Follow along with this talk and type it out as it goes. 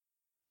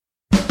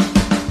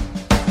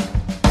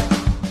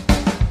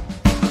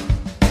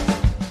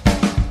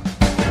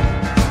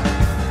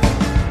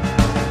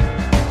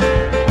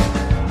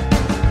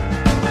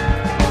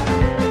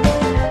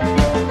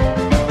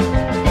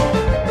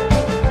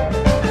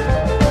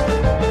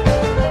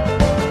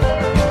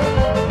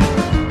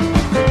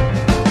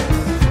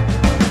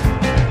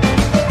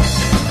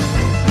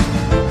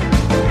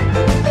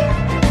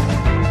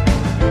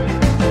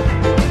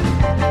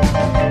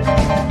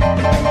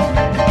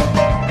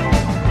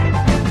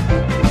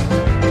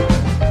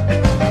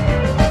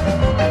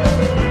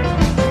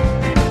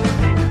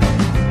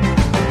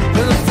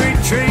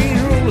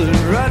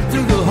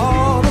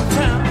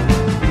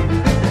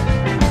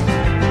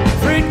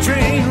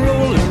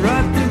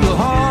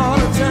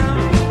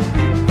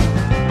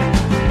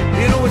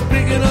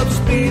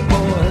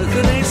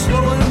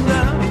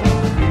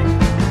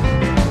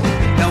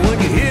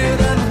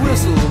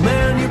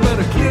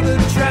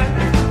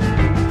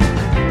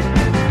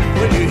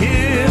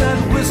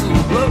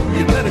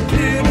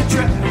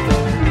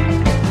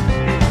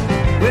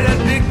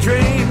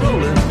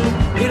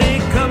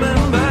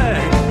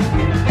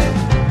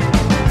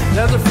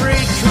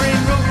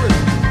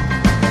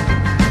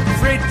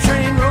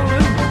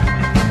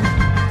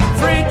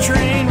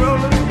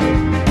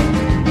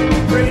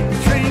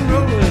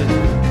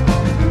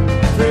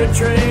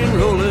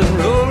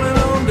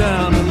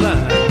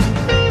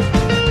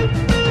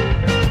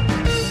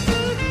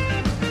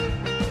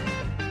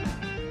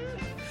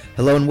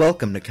Hello and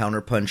welcome to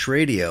Counterpunch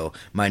Radio.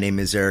 My name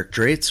is Eric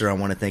Draitzer. I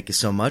want to thank you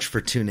so much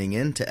for tuning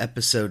in to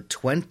episode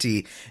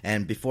 20.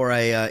 And before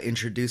I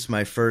introduce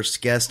my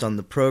first guest on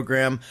the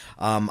program,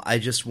 I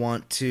just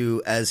want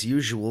to, as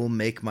usual,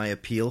 make my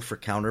appeal for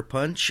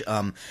Counterpunch.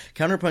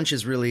 Counterpunch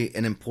is really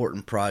an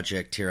important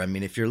project here. I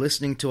mean, if you're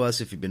listening to us,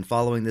 if you've been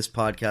following this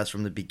podcast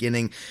from the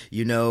beginning,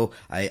 you know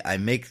I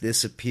make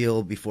this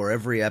appeal before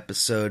every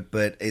episode,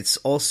 but it's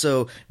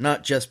also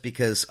not just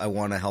because I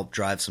want to help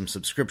drive some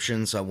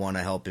subscriptions, I want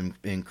to help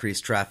increase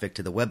traffic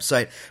to the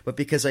website, but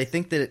because I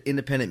think that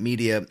independent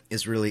media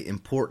is really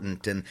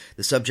important, and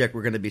the subject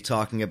we're going to be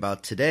talking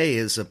about today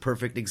is a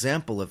perfect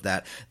example of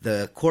that.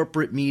 The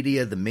corporate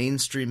media, the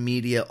mainstream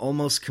media,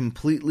 almost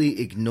completely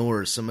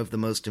ignores some of the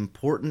most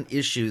important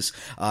issues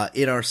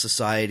in our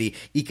society,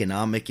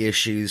 economic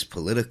issues,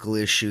 political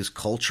issues,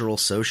 cultural,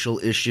 social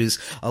issues.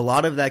 A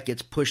lot of that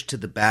gets pushed to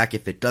the back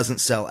if it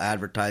doesn't sell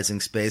advertising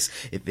space,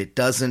 if it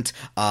doesn't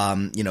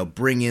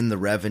bring in the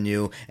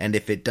revenue, and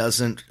if it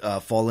doesn't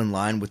fall in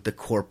line with the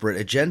corporate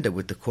agenda,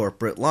 with the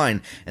corporate line.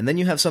 And then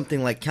you have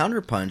something like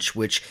Counterpunch,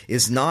 which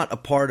is not a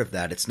part of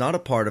that. It's not a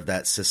part of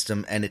that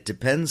system, and it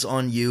depends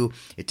on you.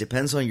 It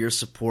depends on your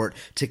support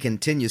to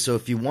continue. So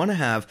if you want to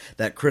have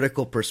that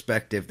critical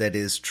perspective that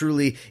is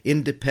truly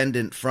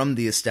independent from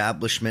the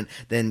establishment,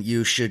 then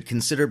you should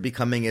consider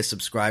becoming a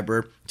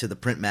subscriber to the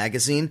print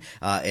magazine.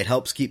 It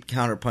helps keep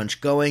Counterpunch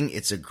going.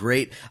 It's a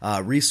great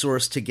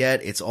resource to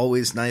get. It's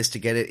always nice to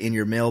get it in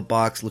your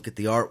mailbox, look at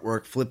the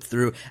artwork, flip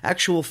through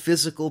actual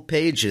physical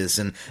pages.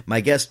 And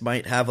my guest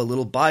might have a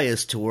little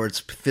bias towards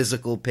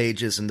physical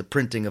pages and the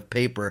printing of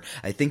paper.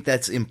 I think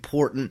that's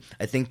important.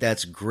 I think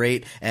that's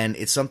great. And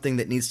it's something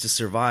that needs to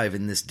survive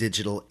in this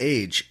digital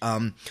age.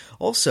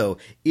 Also,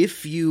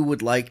 if you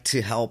would like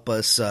to help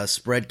us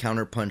spread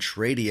Counterpunch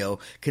Radio,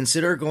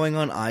 consider going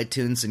on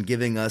iTunes and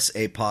giving us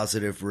a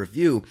positive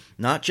review.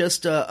 Not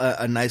just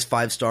a nice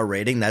 5-star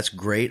rating, that's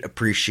great,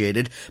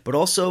 appreciated, but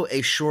also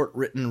a short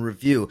written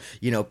review.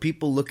 You know,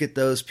 people look at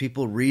those,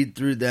 people read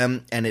through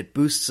them, and it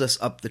boosts us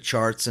up the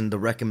charts and the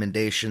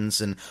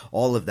recommendations and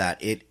all of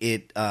that.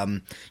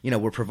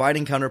 We're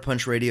providing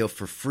Counterpunch Radio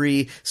for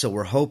free, so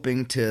we're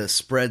hoping to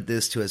spread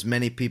this to as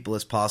many people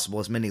as possible,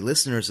 as many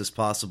listeners as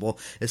possible,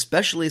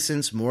 especially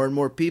since more and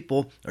more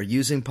people are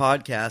using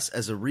podcasts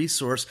as a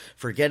resource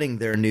for getting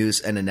their news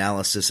and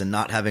analysis and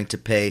not having to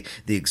pay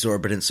the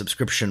exorbitant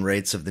subscription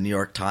rates of the New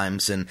York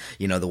Times and,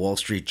 the Wall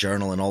Street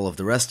Journal and all of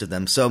the rest of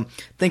them. So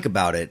think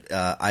about it.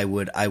 I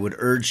would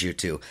urge you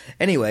to.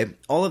 Anyway,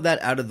 all of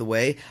that out of the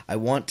way, I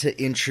want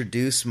to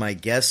introduce my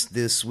guest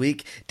this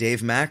week,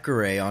 Dave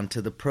McAree,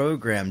 onto the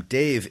program.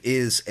 Dave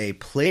is a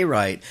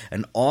playwright,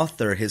 an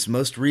author. His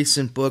most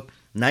recent book,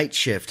 Night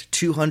Shift,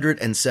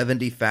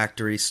 270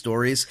 Factory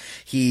Stories.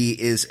 He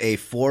is a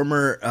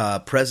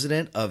former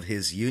president of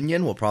his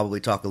union. We'll probably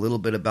talk a little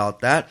bit about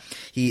that.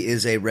 He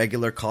is a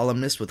regular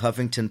columnist with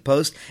Huffington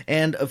Post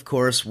and, of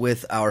course,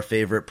 with our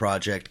favorite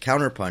project,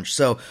 Counterpunch.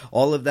 So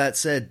all of that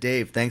said,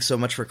 Dave, thanks so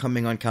much for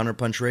coming on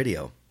Counterpunch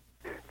Radio.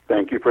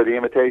 Thank you for the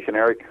invitation,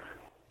 Eric.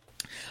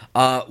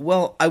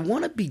 Well, I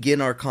want to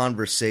begin our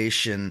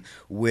conversation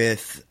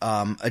with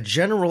a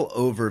general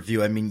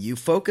overview. I mean, you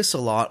focus a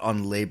lot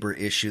on labor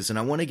issues, and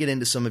I want to get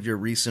into some of your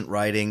recent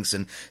writings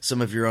and some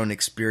of your own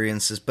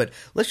experiences, but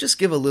let's just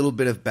give a little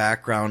bit of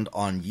background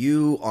on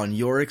you, on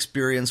your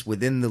experience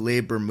within the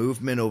labor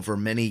movement over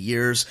many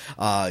years,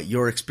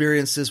 your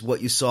experiences,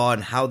 what you saw,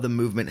 and how the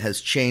movement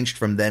has changed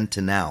from then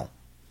to now.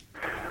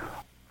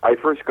 I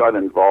first got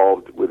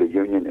involved with a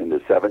union in the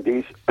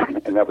 70s,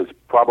 and that was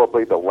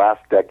probably the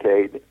last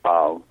decade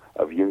of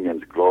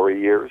union's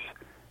glory years.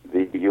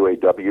 The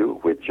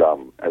UAW, which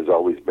has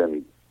always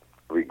been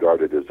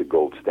regarded as the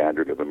gold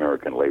standard of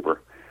American labor.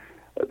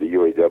 The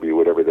UAW,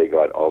 whatever they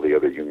got, all the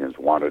other unions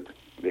wanted.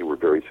 They were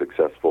very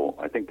successful.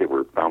 I think they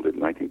were founded in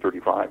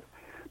 1935.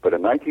 But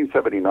in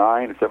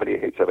 1979,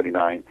 78,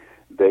 79,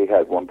 they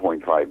had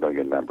 1.5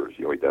 million members,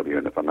 UAW,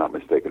 and if I'm not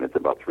mistaken, it's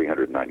about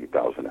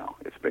 390,000 now.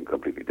 It's been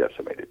completely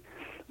decimated.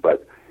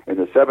 But in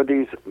the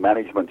 70s,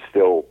 management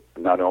still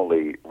not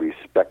only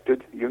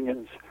respected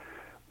unions,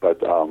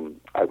 but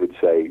I would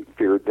say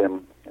feared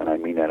them, and I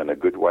mean that in a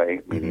good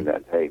way, meaning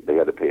that, hey, they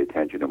had to pay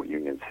attention to what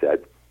unions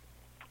said.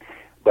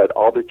 But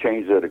all the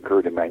changes that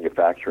occurred in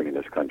manufacturing in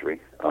this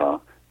country,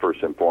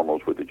 first and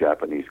foremost with the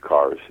Japanese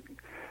cars,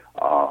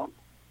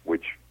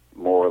 which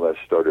more or less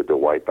started the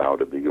wipeout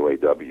of the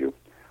UAW,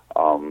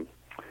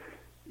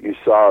 you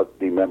saw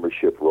the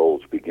membership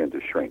rolls begin to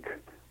shrink.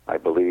 I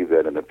believe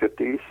that in the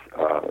 50s,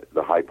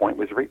 the high point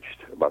was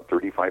reached. About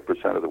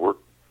 35% of the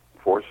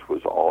workforce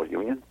was all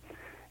union.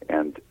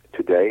 And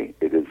today,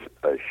 it is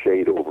a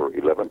shade over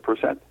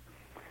 11%,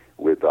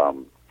 with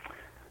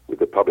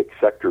the public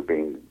sector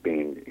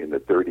being in the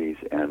 30s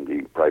and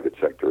the private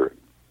sector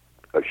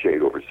a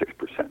shade over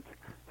 6%.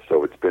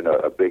 So it's been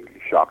a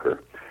big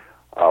shocker.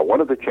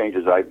 One of the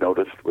changes I've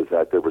noticed was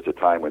that there was a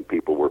time when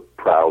people were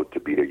proud to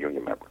be a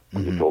union member.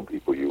 When you told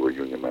people you were a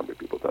union member,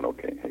 people thought,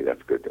 okay, hey,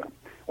 that's good.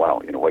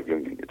 Wow, you know what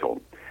union you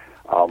told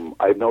them.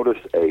 I've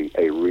noticed a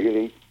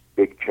really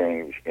big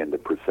change in the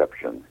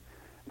perception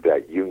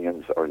that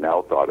unions are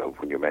now thought of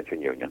when you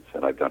mention unions,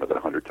 and I've done it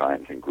 100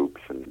 times in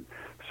groups and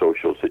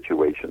social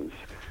situations.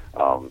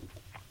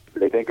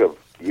 They think of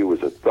you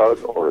as a thug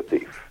or a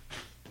thief,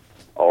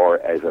 or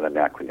as an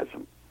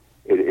anachronism.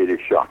 It is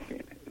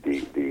shocking,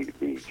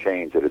 the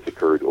change that has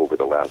occurred over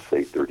the last,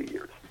 say, 30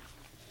 years.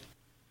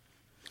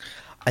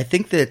 I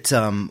think that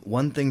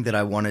one thing that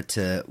I wanted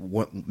to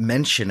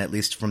mention, at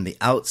least from the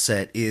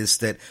outset, is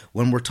that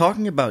when we're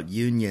talking about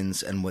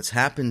unions and what's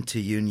happened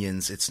to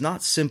unions, it's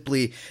not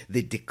simply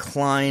the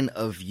decline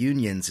of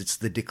unions, it's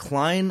the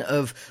decline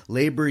of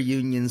labor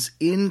unions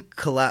in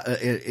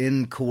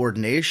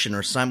coordination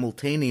or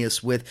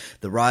simultaneous with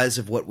the rise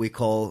of what we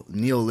call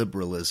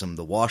neoliberalism,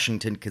 the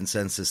Washington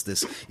Consensus,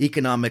 this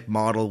economic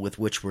model with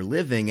which we're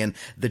living. And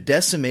the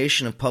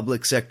decimation of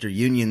public sector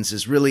unions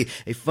is really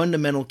a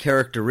fundamental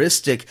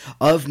characteristic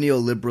of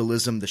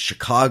neoliberalism, the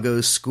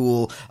Chicago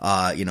School,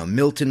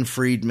 Milton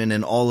Friedman,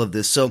 and all of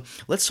this. So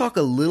let's talk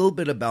a little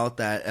bit about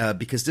that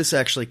because this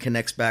actually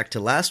connects back to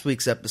last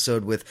week's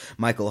episode with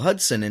Michael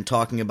Hudson in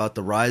talking about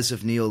the rise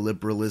of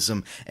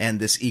neoliberalism and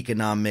this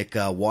economic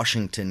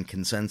Washington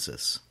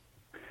Consensus.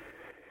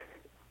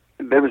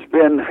 There's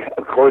been,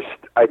 of course,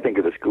 I think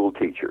of the school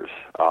teachers.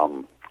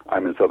 I'm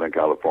in Southern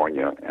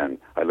California, and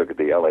I look at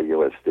the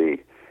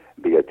LAUSD,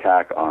 the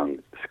attack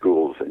on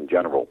schools in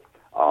general.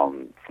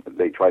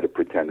 They try to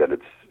pretend that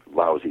it's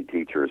lousy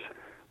teachers,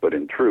 but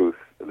in truth,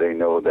 they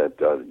know that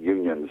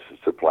unions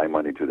supply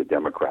money to the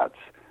Democrats.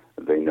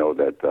 They know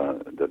that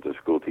the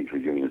school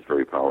teachers union is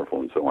very powerful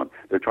and so on.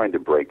 They're trying to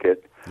break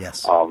it.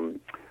 Yes.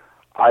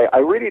 I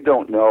really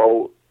don't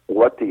know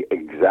what the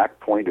exact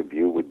point of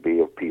view would be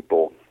of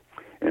people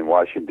in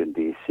Washington,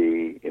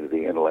 D.C.,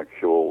 the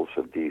intellectuals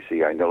of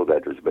D.C. I know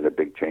that there's been a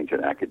big change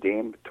in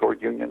academia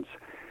toward unions.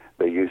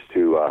 They used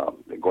to,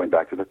 going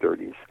back to the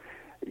 30s,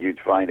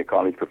 you'd find a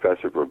college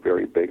professor who were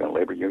very big on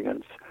labor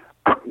unions.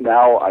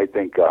 Now I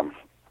think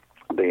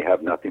they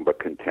have nothing but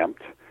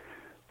contempt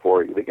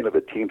for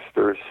the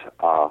Teamsters,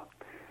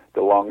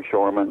 the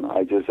longshoremen.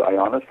 I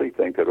honestly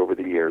think that over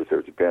the years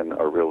there's been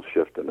a real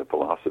shift in the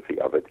philosophy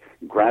of it.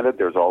 Granted,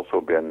 there's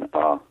also been,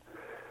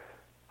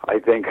 I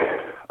think,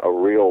 a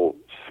real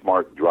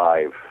smart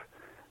drive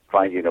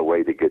finding a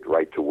way to get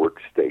right-to-work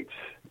states.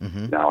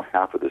 Mm-hmm. Now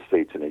half of the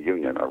states in a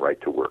union are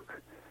right-to-work.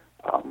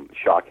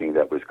 Shocking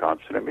that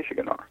Wisconsin and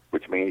Michigan are,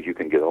 which means you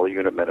can get all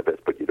unit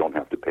benefits, but you don't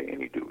have to pay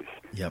any dues.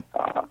 Yep.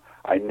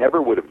 I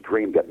never would have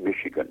dreamed that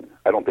Michigan,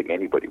 I don't think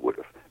anybody would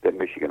have, that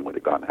Michigan would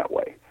have gone that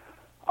way.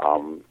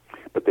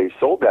 But they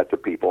sold that to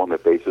people on the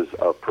basis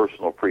of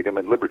personal freedom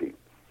and liberty,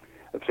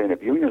 of saying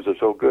if unions are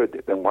so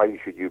good, then why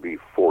should you be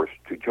forced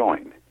to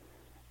join?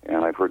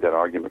 And I've heard that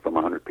argument from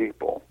 100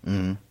 people.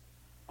 Mm-hmm.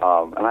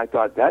 And I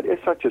thought, that is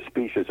such a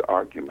specious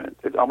argument.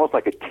 It's almost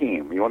like a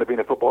team. You want to be in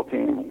a football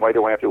team? Why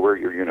do I have to wear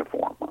your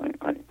uniform?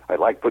 I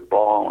like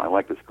football. I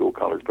like the school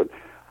colors, but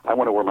I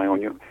want to wear my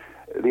own uniform.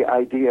 The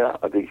idea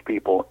of these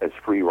people as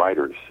free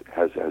riders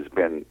has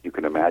been, you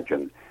can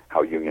imagine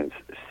how unions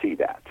see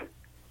that.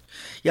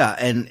 Yeah,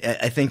 and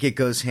I think it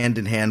goes hand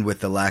in hand with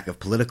the lack of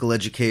political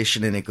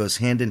education, and it goes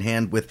hand in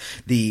hand with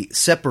the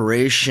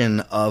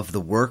separation of the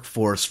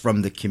workforce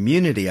from the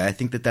community. I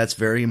think that that's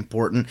very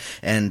important,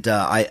 and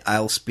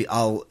I'll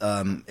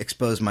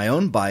expose my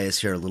own bias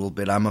here a little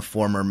bit. I'm a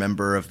former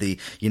member of the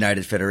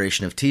United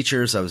Federation of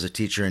Teachers. I was a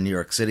teacher in New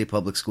York City,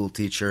 public school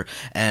teacher,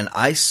 and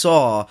I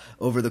saw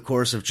over the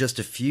course of just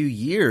a few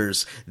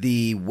years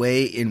the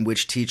way in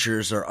which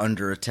teachers are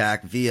under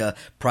attack via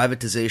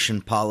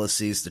privatization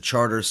policies, the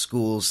charter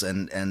schools,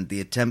 and the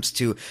attempts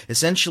to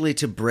essentially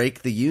to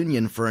break the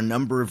union for a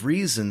number of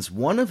reasons.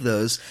 One of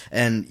those,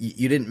 and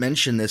you didn't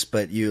mention this,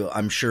 but you,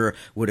 I'm sure,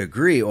 would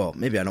agree, well,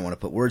 maybe I don't want to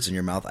put words in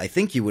your mouth, I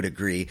think you would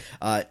agree,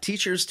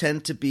 teachers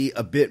tend to be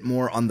a bit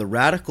more on the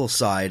radical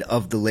side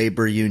of the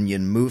labor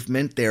union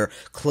movement. They're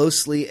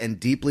closely and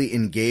deeply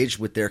engaged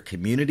with their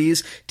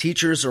communities.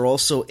 Teachers are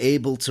also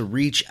able to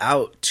reach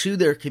out to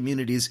their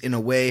communities in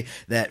a way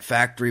that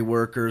factory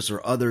workers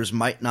or others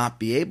might not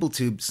be able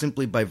to,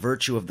 simply by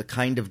virtue of the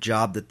kind of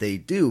job that they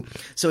do.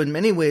 So in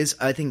many ways,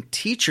 I think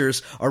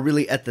teachers are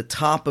really at the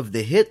top of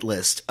the hit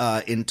list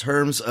in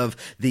terms of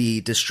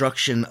the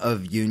destruction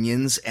of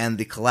unions and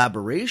the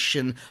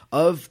collaboration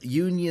of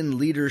union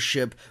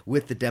leadership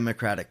with the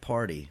Democratic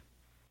Party.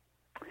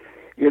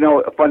 You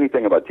know, a funny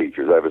thing about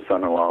teachers, I have a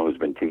son-in-law who's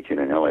been teaching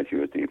in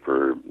LSUSD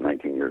for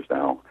 19 years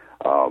now.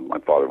 My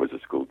father was a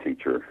school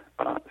teacher,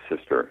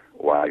 sister,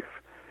 wife.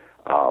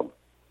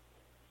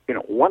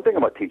 One thing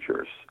about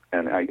teachers,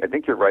 and I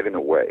think you're right in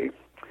a way,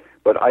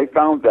 but I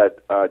found that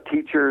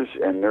teachers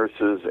and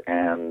nurses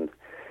and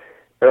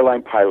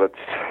airline pilots,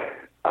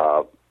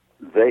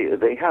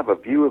 they have a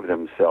view of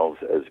themselves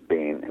as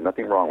being, and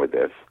nothing wrong with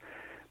this,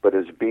 but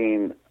as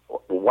being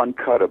one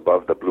cut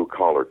above the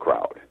blue-collar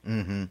crowd.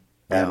 Mm-hmm.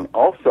 Yeah. And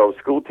also,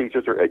 school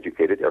teachers are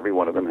educated. Every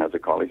one of them has a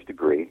college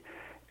degree.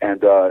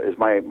 And as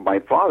my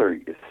father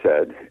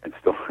said, and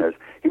still says,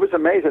 he was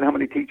amazed at how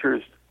many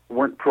teachers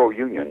weren't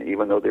pro-union,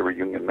 even though they were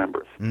union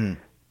members. Mm.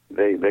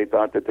 They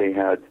thought that they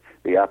had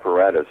the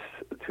apparatus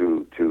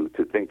to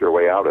think their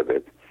way out of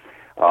it.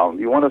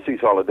 You want to see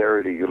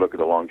solidarity, you look at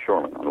the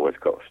longshoremen on the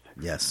West Coast.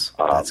 Yes,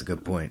 that's a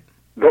good point.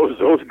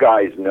 Those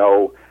guys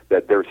know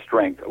that their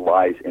strength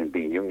lies in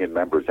being union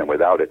members, and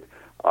without it,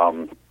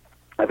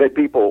 I've had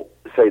people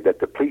say that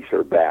the police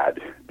are bad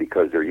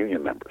because they're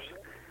union members.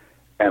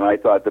 And I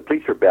thought the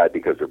police are bad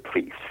because they're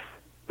police.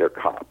 They're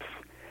cops.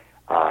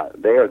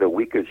 They are the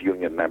weakest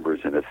union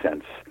members in a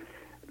sense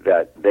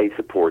that they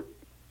support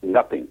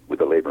nothing with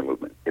the labor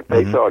movement. If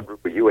they saw a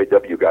group of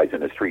UAW guys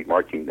in the street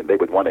marching, then they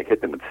would want to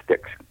hit them with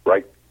sticks,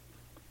 right?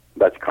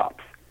 That's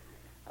cops.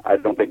 I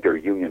don't think they're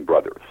union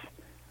brothers.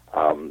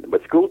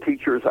 But school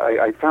teachers,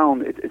 I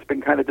found it's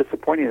been kind of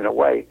disappointing in a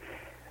way.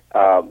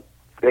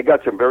 They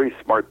got some very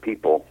smart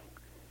people,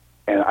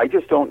 and I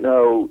just don't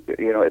know,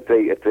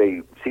 if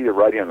they see the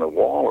writing on the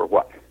wall or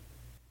what.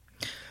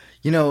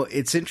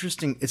 It's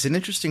interesting. It's an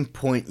interesting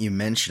point you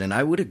mentioned, and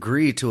I would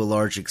agree to a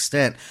large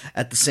extent.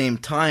 At the same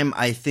time,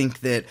 I think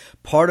that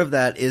part of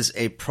that is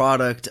a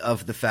product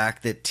of the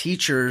fact that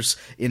teachers,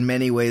 in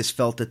many ways,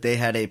 felt that they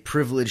had a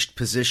privileged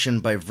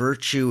position by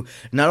virtue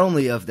not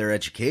only of their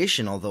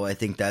education, although I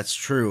think that's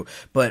true,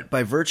 but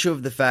by virtue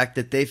of the fact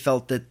that they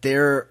felt that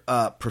their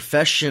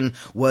profession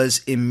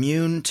was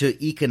immune to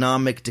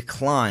economic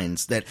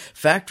declines, that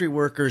factory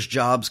workers'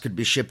 jobs could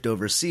be shipped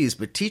overseas,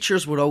 but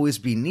teachers would always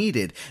be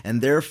needed,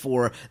 and therefore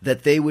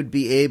that they would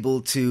be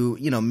able to,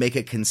 make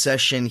a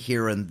concession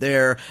here and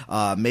there,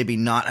 maybe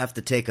not have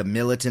to take a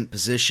militant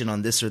position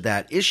on this or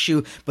that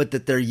issue, but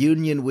that their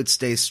union would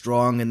stay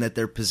strong and that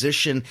their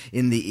position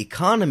in the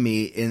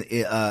economy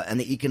and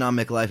the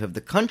economic life of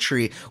the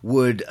country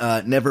would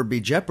never be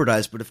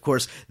jeopardized. But of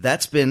course,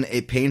 that's been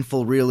a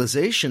painful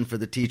realization for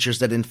the teachers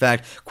that, in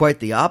fact, quite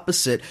the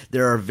opposite.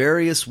 There are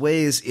various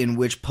ways in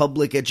which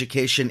public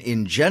education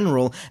in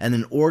general and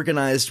an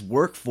organized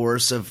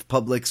workforce of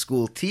public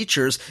school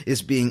teachers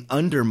is being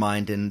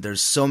undermined, and there's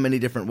so many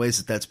different ways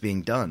that that's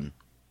being done.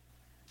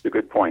 It's a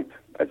good point.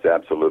 That's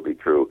absolutely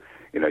true.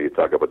 You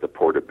talk about the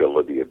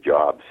portability of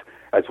jobs.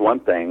 That's one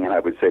thing, and I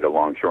would say to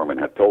longshoremen,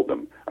 have told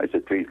them, I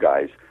said, please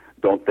guys,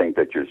 don't think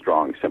that you're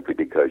strong simply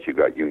because you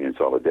got union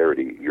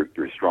solidarity. You're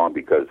strong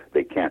because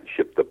they can't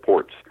ship the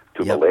ports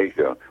to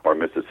Malaysia or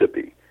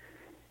Mississippi.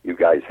 You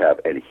guys have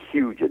a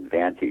huge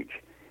advantage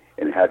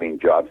in having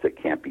jobs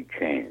that can't be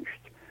changed.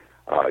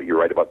 You're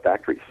right about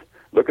factories.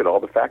 Look at all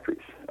the factories.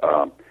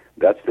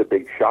 That's the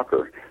big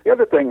shocker. The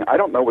other thing, I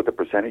don't know what the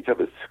percentage of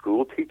is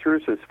school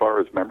teachers as far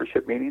as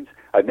membership meetings.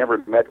 I've never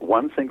met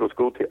one single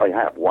school teacher. I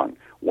have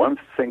one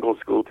single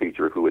school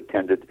teacher who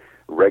attended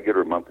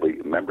regular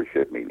monthly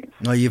membership meetings.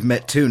 No, you've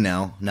met two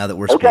now that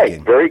we're speaking. Okay,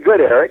 very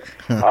good, Eric.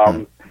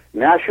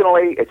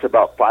 Nationally, it's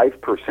about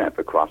 5%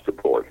 across the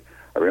board.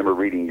 I remember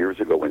reading years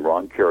ago when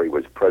Ron Carey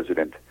was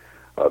president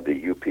of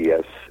the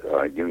UPS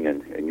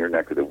union in your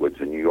neck of the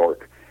woods in New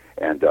York,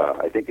 and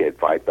I think they had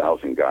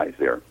 5,000 guys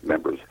there,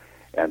 members.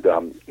 And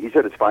he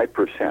said it's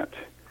 5%.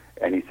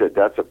 And he said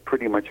that's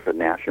pretty much of a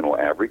national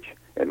average.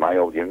 In my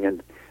old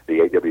union, the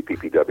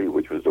AWPPW,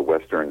 which was the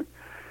Western,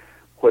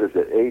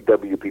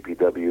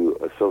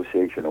 AWPPW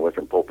Association of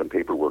Western Pulp and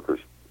Paper Workers,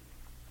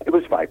 it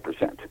was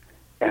 5%.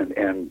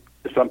 And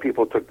some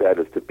people took that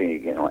as to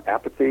be,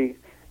 apathy,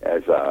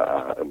 as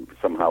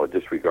somehow a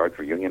disregard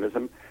for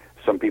unionism.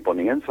 Some people on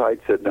the inside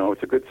said, no,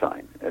 it's a good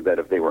sign, and that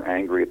if they were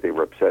angry, if they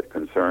were upset,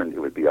 concerned, it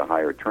would be a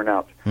higher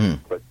turnout.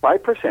 But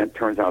 5%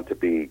 turns out to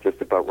be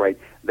just about right.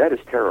 That is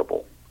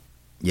terrible.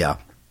 Yeah.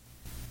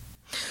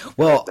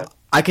 Well,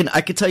 I can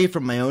tell you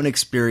from my own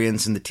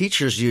experience in the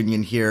teachers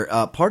union here,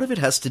 part of it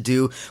has to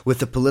do with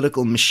the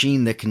political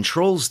machine that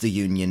controls the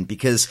union,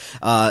 because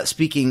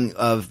speaking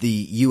of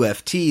the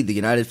UFT, the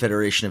United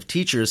Federation of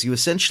Teachers, you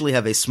essentially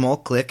have a small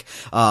clique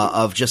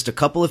of just a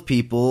couple of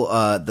people,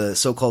 the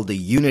so-called the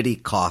Unity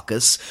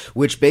Caucus,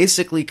 which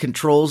basically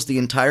controls the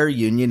entire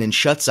union and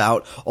shuts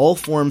out all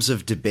forms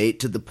of debate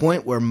to the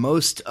point where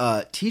most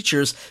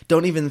teachers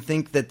don't even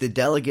think that the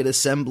delegate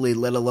assembly,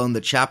 let alone the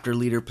chapter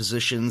leader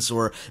positions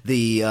or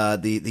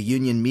the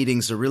union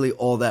meetings are really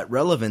all that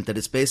relevant, that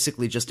it's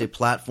basically just a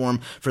platform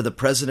for the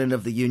president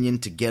of the union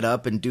to get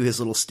up and do his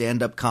little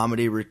stand-up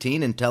comedy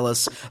routine and tell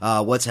us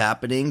what's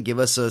happening, give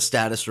us a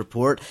status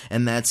report,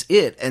 and that's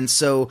it. And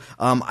so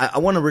I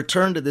want to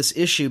return to this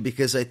issue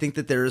because I think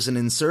that there is an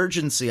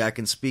insurgency I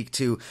can speak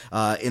to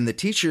in the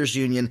teachers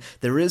union.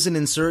 There is an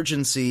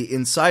insurgency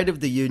inside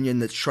of the union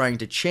that's trying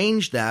to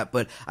change that,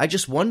 but I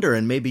just wonder,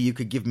 and maybe you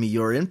could give me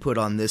your input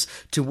on this,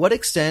 to what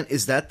extent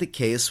is that the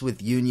case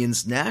with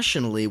unions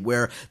nationally,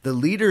 where the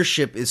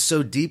leadership is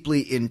so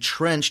deeply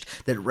entrenched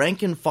that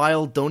rank and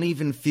file don't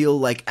even feel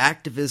like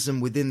activism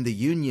within the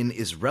union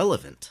is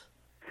relevant?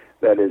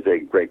 That is a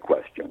great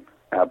question.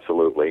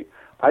 Absolutely.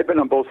 I've been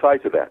on both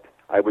sides of that.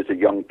 I was a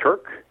young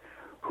Turk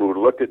who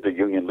looked at the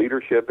union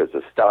leadership as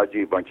a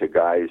stodgy bunch of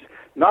guys,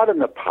 not in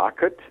the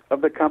pocket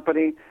of the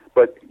company,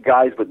 but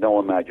guys with no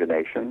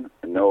imagination,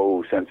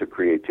 no sense of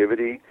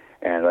creativity.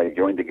 And I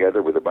joined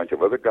together with a bunch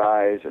of other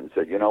guys and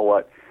said, you know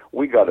what,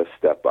 we got to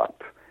step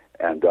up.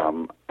 And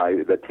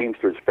the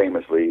Teamsters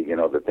famously,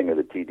 the thing of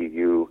the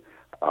TDU,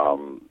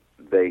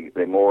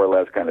 they more or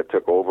less kind of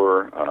took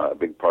over a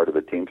big part of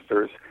the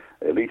Teamsters.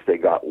 at least they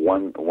got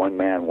one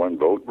man, one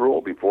vote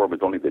rule. Before, it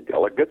was only the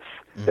delegates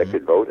that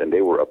could vote, and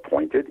they were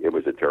appointed. It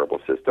was a terrible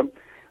system.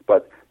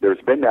 But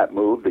there's been that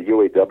move. The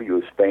UAW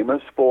is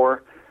famous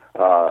for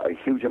a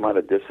huge amount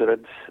of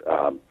dissidents.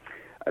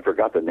 I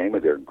forgot the name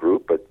of their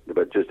group,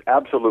 but just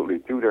absolutely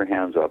threw their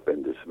hands up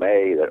in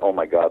dismay that, oh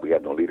my God, we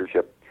had no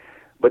leadership.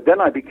 But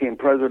then I became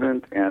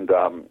president, and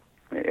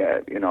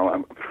it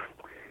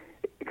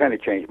kind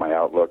of changed my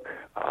outlook.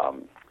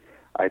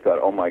 I thought,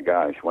 oh my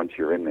gosh, once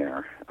you're in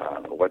there,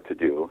 what to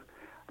do?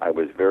 I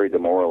was very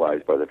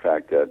demoralized by the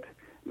fact that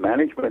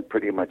management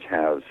pretty much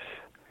has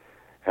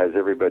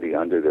everybody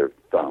under their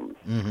thumb.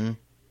 Mm-hmm.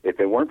 If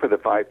it weren't for the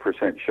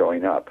 5%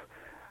 showing up,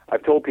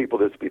 I've told people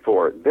this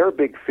before, their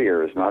big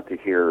fear is not to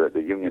hear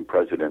the union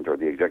president or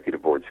the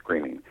executive board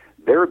screaming.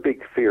 Their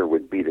big fear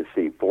would be to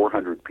see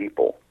 400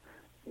 people,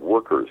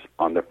 workers,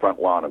 on the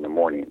front lawn in the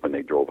morning when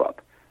they drove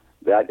up.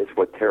 That is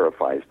what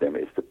terrifies them,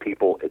 is the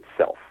people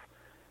itself.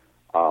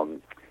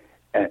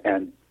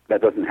 And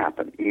that doesn't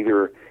happen.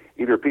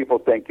 Either people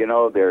think,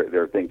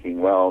 they're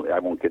thinking, well, I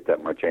won't get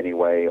that much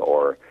anyway,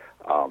 or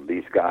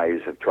these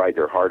guys have tried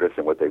their hardest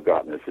and what they've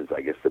gotten is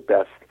I guess, the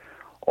best.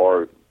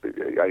 Or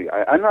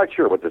I'm not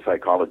sure what the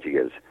psychology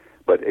is,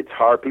 but it's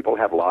hard. People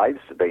have lives.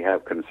 They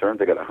have concerns.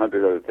 They got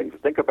 100 other things to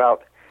think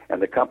about,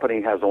 and the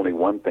company has only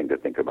one thing to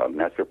think about, and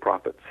that's their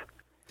profits.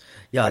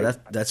 Yeah,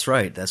 that's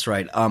right. That's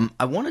right.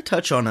 I want to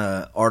touch on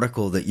an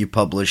article that you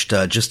published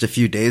just a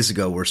few days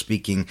ago. We're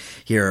speaking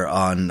here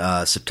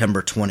on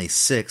September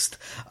 26th,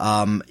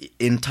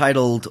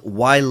 entitled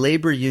 "Why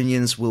Labor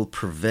Unions Will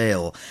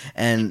Prevail."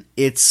 And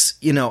it's,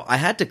 I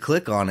had to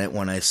click on it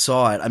when I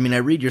saw it. I mean, I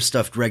read your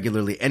stuff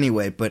regularly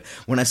anyway, but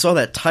when I saw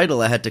that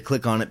title, I had to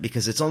click on it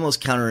because it's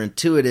almost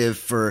counterintuitive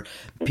for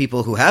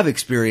people who have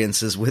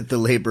experiences with the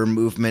labor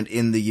movement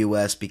in the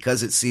U.S.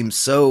 because it seems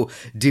so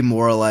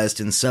demoralized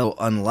and so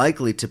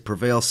unlikely to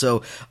prevail.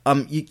 So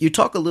you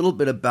talk a little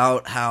bit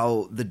about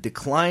how the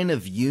decline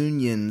of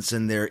unions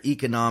and their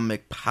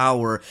economic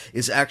power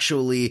is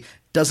actually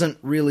doesn't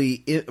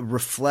really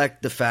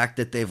reflect the fact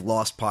that they've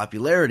lost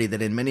popularity,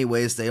 that in many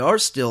ways they are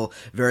still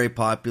very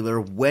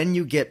popular when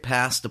you get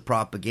past the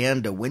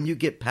propaganda, when you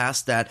get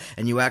past that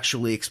and you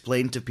actually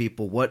explain to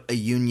people what a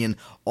union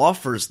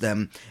offers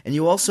them. And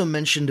you also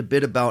mentioned a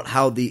bit about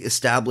how the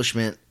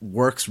establishment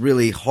works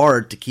really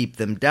hard to keep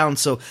them down.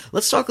 So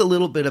let's talk a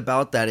little bit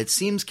about that. It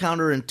seems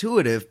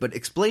counterintuitive, but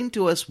explain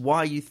to us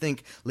why you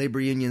think labor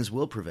unions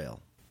will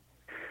prevail.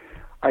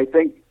 I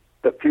think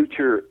the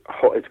future,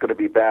 it's going to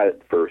be bad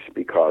at first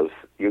because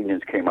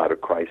unions came out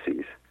of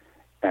crises,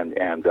 and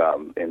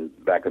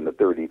back in the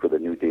 30s for the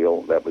New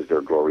Deal, that was their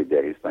glory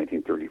days.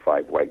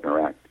 1935 Wagner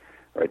Act,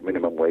 right?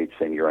 Minimum wage,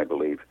 same year, I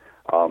believe.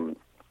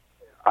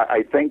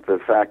 I think the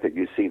fact that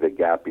you see the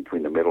gap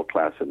between the middle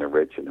class and the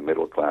rich, and the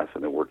middle class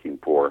and the working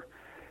poor,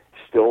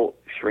 still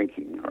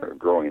shrinking or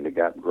growing, the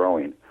gap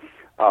growing.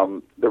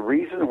 The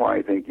reason why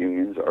I think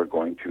unions are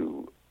going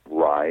to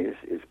rise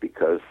is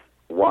because,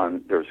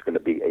 one, there's going to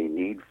be a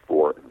need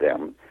for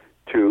them.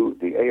 Two,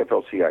 the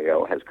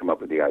AFL-CIO has come up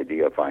with the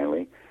idea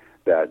finally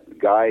that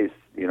guys,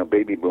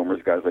 baby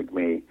boomers, guys like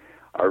me,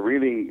 are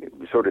really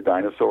sort of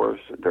dinosaurs.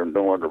 They're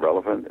no longer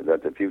relevant,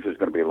 that the future is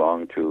going to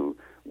belong to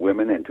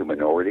women and to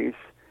minorities,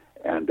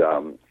 and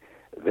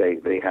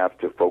they have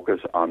to focus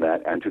on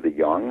that, and to the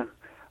young.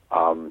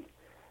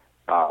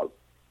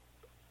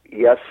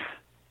 Yes,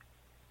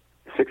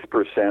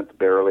 6%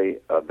 barely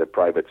of the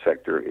private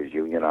sector is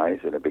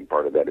unionized, and a big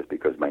part of that is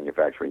because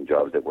manufacturing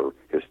jobs that were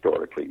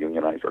historically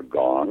unionized are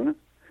gone.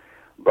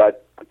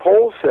 But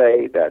polls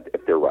say that,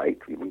 if they're right,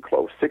 even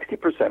close,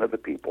 60% of the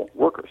people,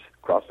 workers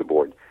across the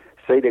board,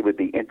 say they would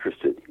be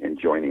interested in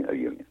joining a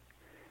union.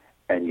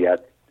 And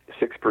yet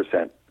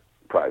 6%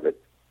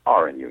 private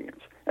are in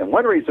unions. And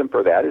one reason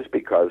for that is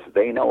because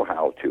they know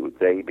how to,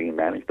 they being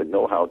management,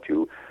 know how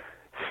to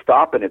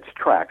stop in its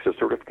tracks a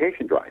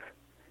certification drive.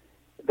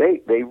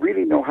 They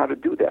really know how to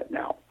do that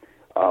now.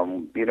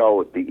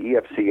 The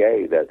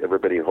EFCA that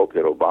everybody hoped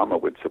that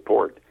Obama would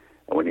support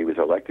when he was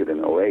elected in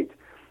 2008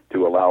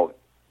 to allow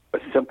a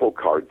simple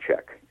card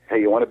check. Hey,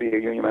 you want to be a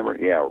union member?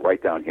 Yeah,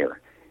 right down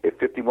here. If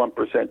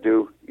 51%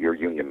 do, you're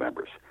union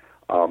members.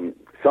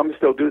 Some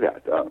still do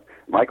that.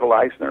 Michael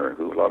Eisner,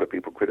 who a lot of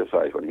people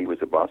criticize when he was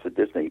the boss at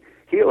Disney,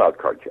 he allowed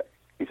card check.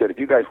 He said, if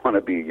you guys want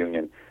to be a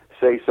union,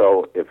 say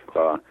so. If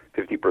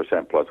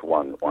 50% plus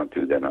one want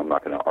to, then I'm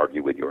not going to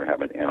argue with you or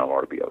have an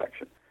NLRB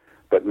election.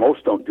 But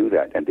most don't do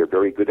that, and they're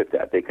very good at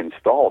that. They can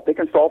stall. They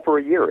can stall for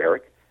a year,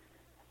 Eric.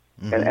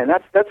 Mm-hmm. And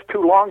that's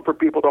too long for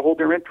people to hold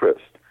their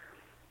interest.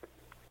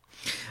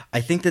 I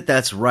think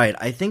that's right.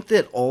 I think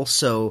that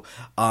also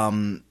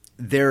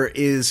there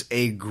is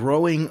a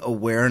growing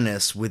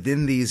awareness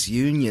within these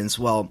unions.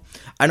 Well,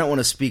 I don't want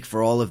to speak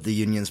for all of the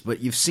unions, but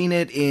you've seen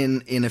it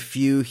in a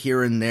few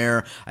here and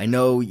there. I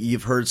know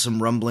you've heard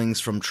some rumblings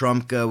from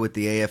Trumka with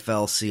the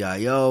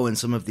AFL-CIO and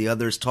some of the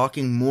others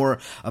talking more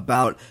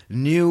about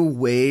new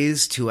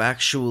ways to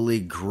actually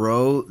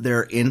grow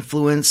their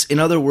influence. In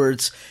other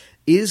words,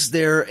 is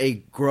there a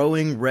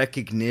growing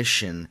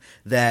recognition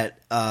that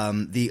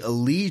the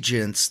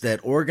allegiance that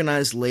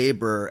organized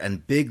labor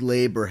and big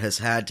labor has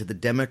had to the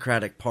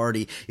Democratic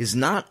Party is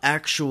not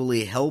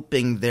actually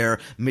helping their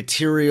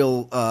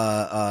material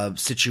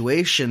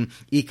situation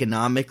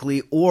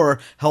economically or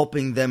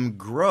helping them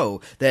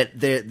grow. That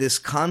this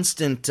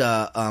constant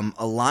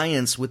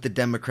alliance with the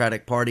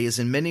Democratic Party is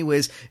in many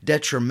ways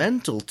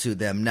detrimental to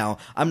them. Now,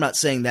 I'm not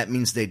saying that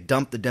means they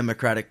dump the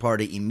Democratic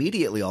Party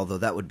immediately, although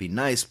that would be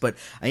nice, but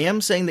I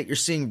am saying that you're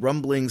seeing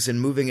rumblings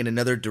and moving in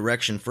another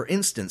direction. For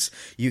instance,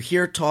 you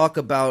hear talk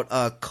about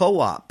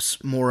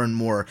co-ops more and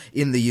more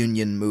in the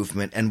union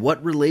movement and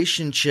what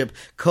relationship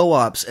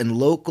co-ops and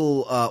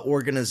local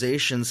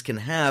organizations can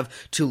have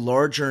to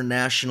larger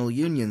national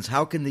unions.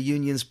 How can the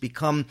unions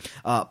become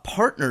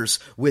partners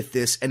with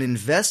this and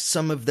invest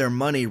some of their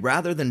money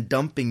rather than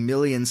dumping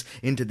millions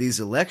into these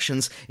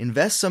elections,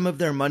 invest some of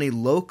their money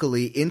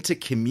locally into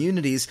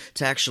communities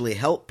to actually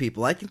help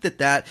people? I think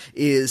that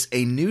is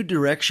a new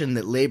direction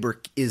that labor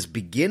is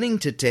beginning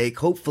to take,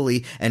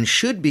 hopefully, and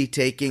should be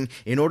taking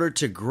in order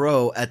to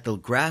grow at the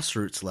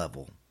grassroots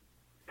level.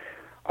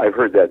 I've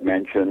heard that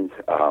mentioned.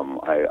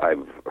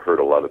 I've heard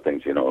a lot of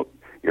things. You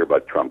hear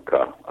about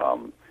Trumka,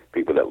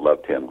 people that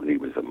loved him when he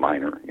was a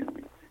minor. He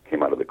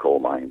came out of the coal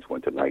mines,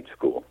 went to night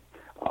school,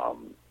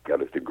 got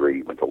his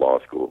degree, went to law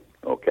school.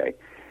 Okay.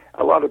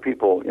 A lot of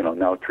people,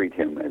 now treat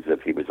him as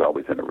if he was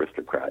always an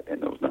aristocrat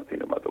and knows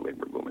nothing about the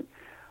labor movement.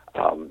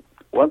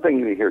 One thing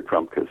you hear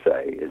Trumka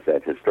say is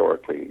that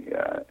historically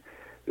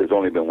there's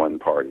only been one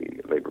party,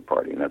 Labor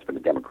Party, and that's been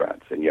the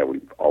Democrats. And yeah,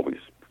 we've always,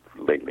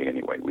 lately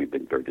anyway, we've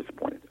been very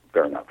disappointed.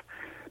 Fair enough.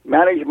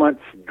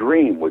 Management's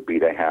dream would be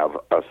to have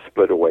us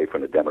split away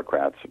from the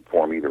Democrats and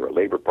form either a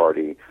Labor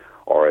Party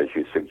or, as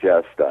you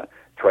suggest,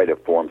 try to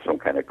form some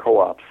kind of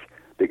co-ops,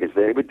 because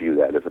they would view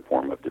that as a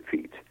form of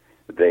defeat.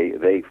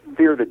 They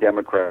fear the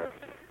Democrats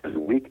as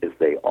weak as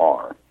they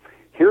are.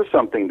 Here's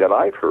something that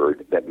I've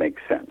heard that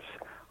makes sense.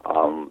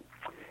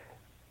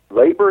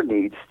 Labor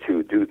needs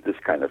to do this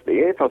kind of.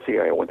 The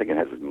AFL-CIO, one thing it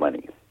has is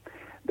money.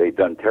 They've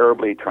done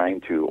terribly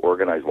trying to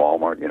organize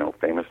Walmart.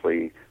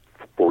 Famously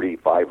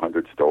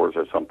 4,500 stores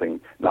or something.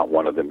 Not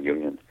one of them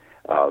union.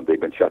 They've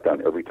been shut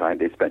down every time.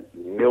 They spent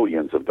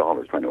millions of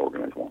dollars trying to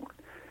organize Walmart.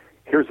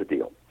 Here's the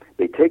deal: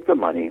 they take the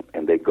money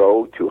and they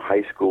go to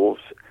high schools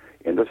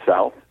in the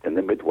South and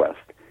the Midwest,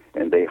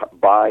 and they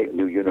buy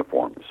new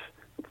uniforms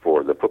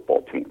for the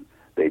football team.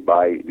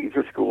 These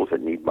are schools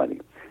that need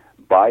money.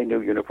 Buy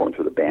new uniforms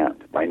for the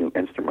band, buy new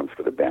instruments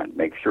for the band.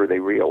 Make sure they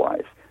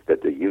realize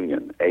that the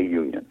union,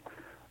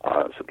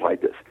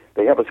 supplied this.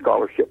 They have a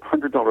scholarship,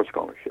 $100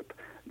 scholarship.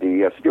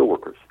 The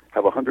steelworkers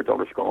have a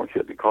 $100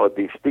 scholarship. They call it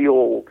the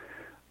Steel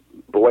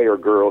Boy or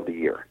Girl of the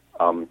Year.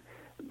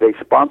 They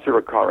sponsor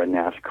a car in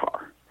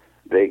NASCAR.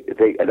 They,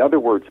 in other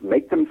words,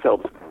 make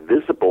themselves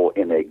visible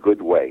in a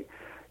good way.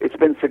 It's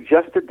been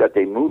suggested that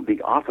they move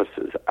the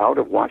offices out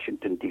of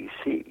Washington,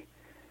 D.C.,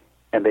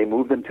 and they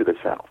move them to the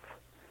South.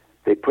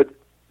 They put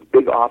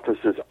big office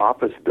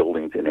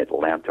buildings in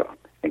Atlanta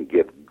and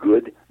give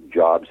good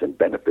jobs and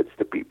benefits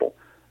to people.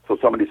 So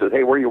somebody says,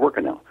 hey, where are you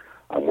working now?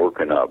 I'm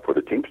working for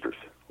the Teamsters.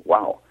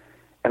 Wow.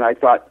 And I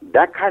thought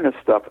that kind of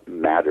stuff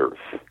matters.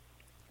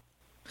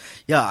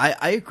 Yeah,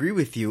 I agree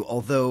with you.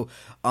 Although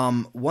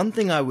one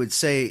thing I would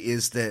say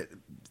is that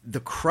the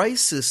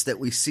crisis that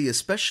we see,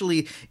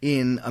 especially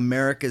in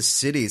America's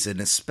cities, and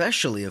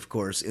especially, of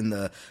course, in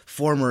the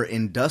former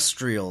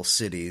industrial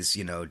cities,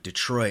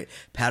 Detroit,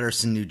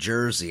 Paterson, New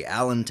Jersey,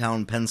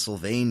 Allentown,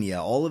 Pennsylvania,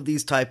 all of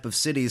these type of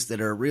cities that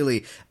are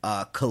really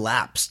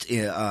collapsed,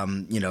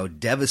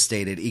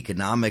 devastated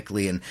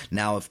economically, and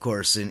now, of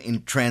course,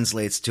 in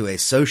translates to a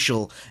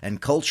social and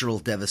cultural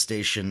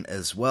devastation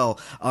as well.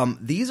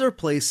 These are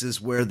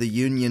places where the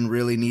union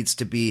really needs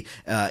to be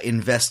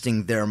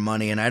investing their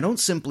money, and I don't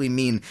simply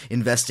mean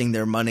investing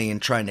their money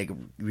and trying to,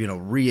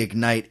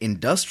 reignite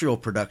industrial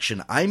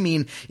production. I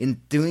mean in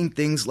doing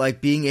things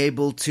like being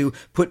able to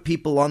put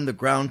people on the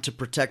ground to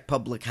protect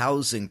public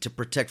housing, to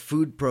protect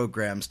food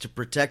programs, to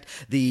protect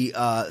the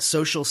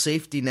social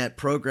safety net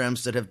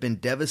programs that have been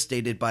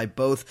devastated by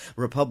both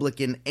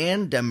Republican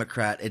and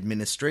Democrat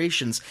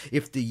administrations.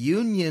 If the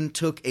union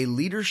took a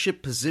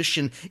leadership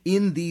position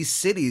in these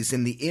cities,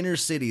 in the inner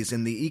cities,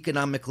 in the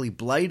economically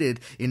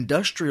blighted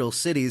industrial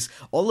cities,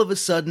 all of a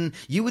sudden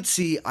you would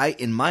see,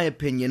 in my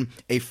opinion,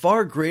 a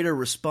far greater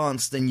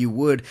response than you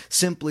would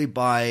simply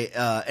by,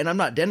 and I'm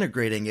not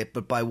denigrating it,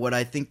 but by what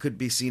I think could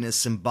be seen as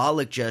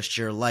symbolic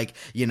gesture like,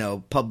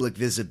 public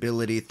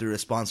visibility through a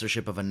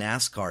sponsorship of a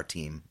NASCAR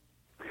team.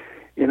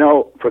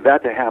 For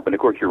that to happen, of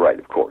course, you're right,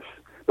 of course.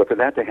 But for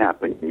that to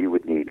happen, you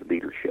would need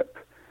leadership.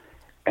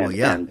 And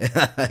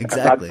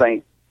exactly. I'm not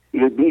saying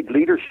you need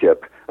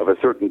leadership of a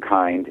certain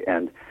kind.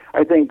 And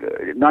I think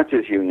not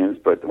just unions,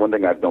 but one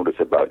thing I've noticed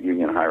about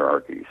union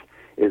hierarchies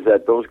is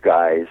that those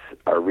guys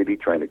are really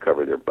trying to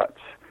cover their butts.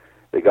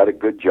 They got a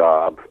good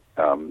job.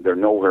 They're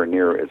nowhere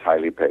near as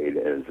highly paid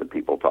as the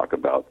people talk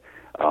about.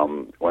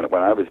 When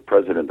I was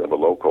president of a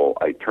local,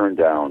 I turned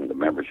down the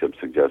membership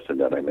suggestion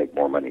that I make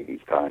more money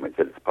each time. I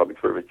said it's a public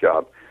service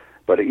job.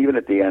 But even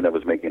at the end, I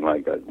was making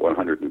like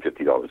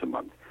 $150 a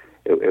month.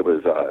 it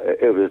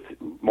was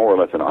more or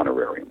less an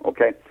honorarium.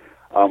 Okay,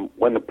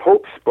 when the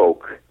Pope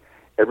spoke,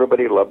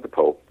 everybody loved the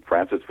Pope.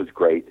 Francis was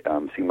great.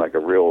 Seemed like a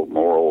real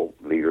moral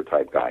leader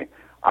type guy.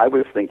 I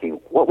was thinking,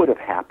 what would have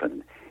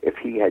happened if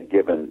he had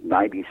given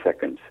 90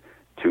 seconds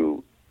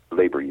to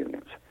labor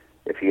unions?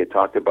 If he had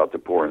talked about the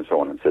poor and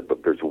so on and said,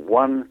 but there's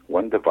one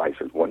device,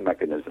 there's one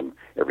mechanism,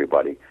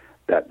 everybody,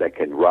 that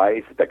can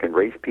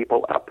raise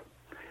people up,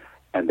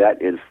 and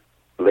that is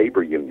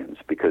labor unions,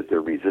 because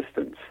they're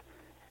resistance,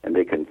 and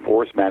they can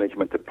force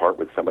management to part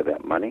with some of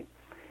that money.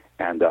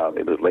 And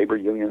it was labor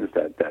unions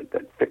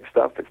that fix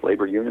stuff. It's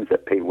labor unions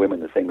that pay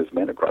women the same as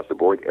men across the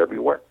board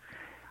everywhere.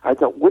 I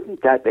thought,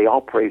 wouldn't that, they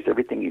all praised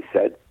everything he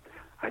said.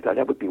 I thought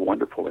that would be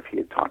wonderful if he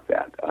had talked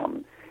that.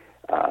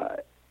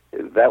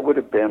 That would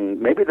have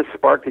been maybe the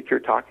spark that you're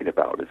talking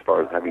about as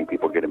far as having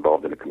people get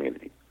involved in the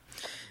community.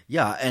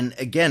 Yeah, and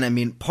again, I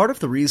mean, part of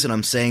the reason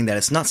I'm saying that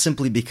it's not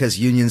simply because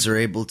unions are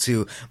able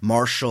to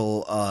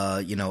marshal,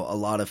 a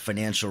lot of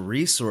financial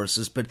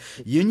resources, but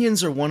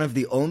unions are one of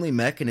the only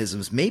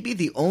mechanisms, maybe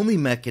the only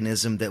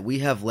mechanism that we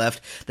have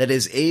left that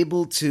is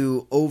able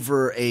to,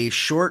 over a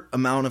short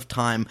amount of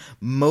time,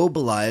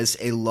 mobilize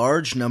a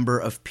large number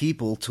of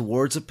people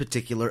towards a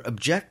particular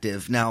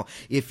objective. Now,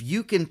 if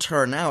you can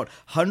turn out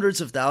hundreds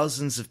of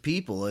thousands of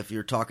people, if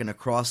you're talking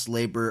across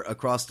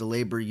the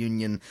labor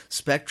union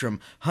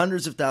spectrum,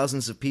 hundreds of thousands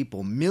of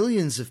people,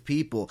 millions of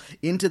people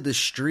into the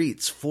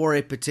streets for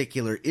a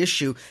particular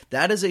issue,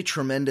 that is a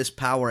tremendous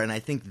power. And I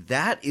think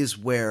that is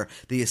where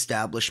the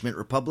establishment,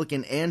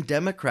 Republican and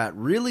Democrat,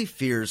 really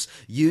fears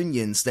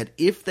unions, that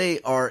if they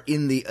are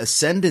in the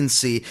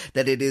ascendancy,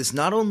 that it is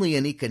not only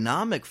an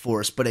economic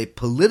force, but a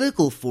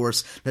political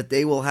force that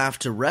they will have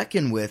to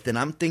reckon with. And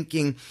I'm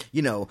thinking,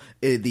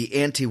 the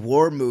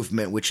anti-war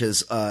movement, which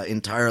has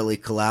entirely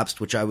collapsed,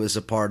 which I was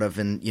a part of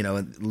in,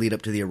 lead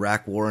up to the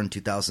Iraq War in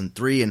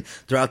 2003, and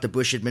throughout the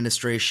Bush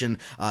administration,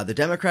 the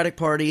Democratic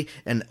Party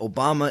and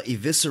Obama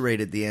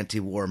eviscerated the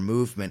anti-war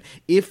movement.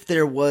 If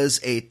there was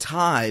a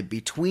tie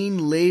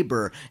between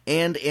labor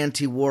and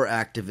anti-war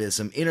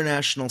activism,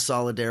 international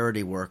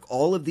solidarity work,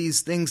 all of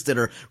these things that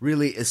are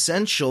really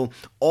essential,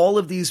 all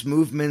of these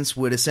movements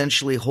would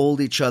essentially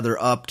hold each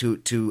other up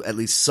to at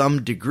least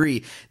some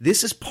degree.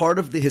 This is part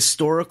of the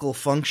historical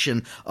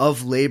function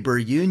of labor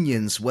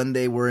unions when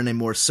they were in a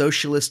more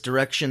socialist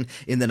direction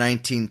in the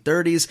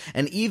 1930s,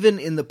 and even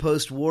in the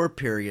post-war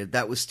period,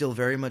 that was still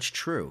very much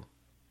true.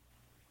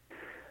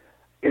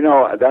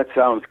 That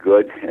sounds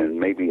good, and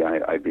maybe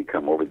I've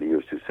become over the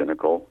years too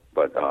cynical,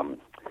 but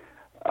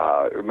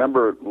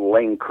remember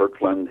Lane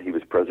Kirkland? He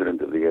was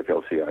president of the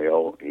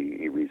AFL-CIO.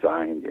 He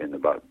resigned in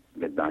about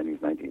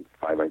mid-90s,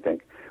 1995, I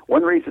think.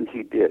 One reason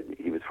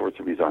he was forced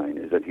to resign,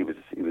 is that he was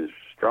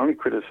strongly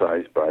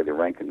criticized by the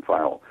rank and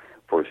file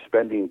for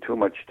spending too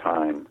much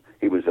time.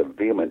 He was a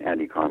vehement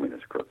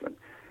anti-communist, Kirkland,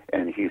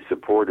 and he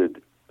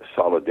supported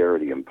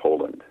solidarity in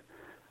Poland,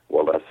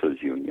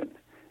 Walesa's union.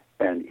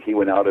 And he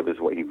went out of his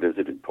way, he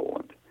visited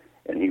Poland,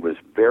 and he was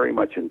very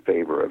much in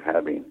favor of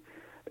having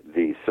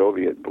the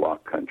Soviet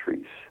bloc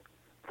countries,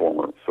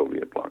 former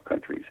Soviet bloc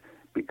countries,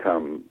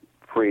 become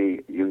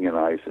free,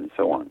 unionized, and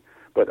so on.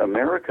 But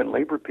American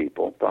labor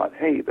people thought,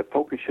 hey, the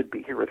focus should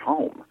be here at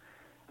home.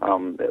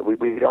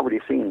 We'd already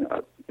seen,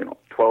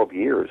 12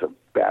 years of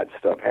bad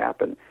stuff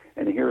happen,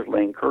 and here's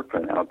Lane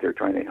Kirkland out there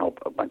trying to help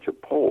a bunch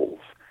of Poles.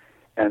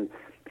 And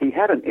he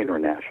had an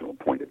international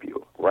point of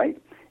view,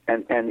 right?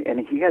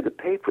 And he had to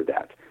pay for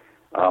that.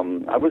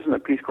 I was in the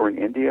Peace Corps in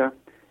India,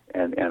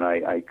 and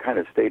I kind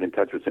of stayed in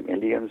touch with some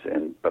Indians,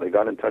 but I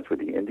got in touch with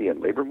the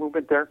Indian labor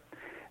movement there.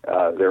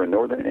 They're in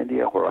northern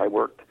India where I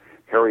worked,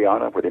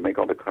 Haryana, where they make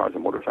all the cars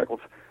and motorcycles.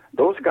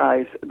 Those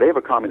guys, they have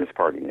a communist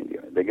party in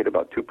India. They get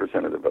about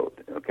 2% of the vote,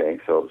 okay?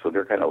 So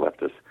they're kind of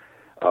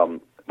leftists.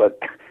 But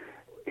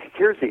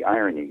here's the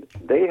irony.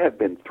 They have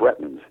been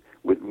threatened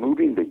with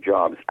moving the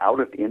jobs out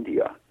of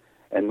India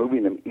and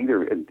moving them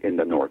either in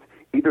the north,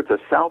 either to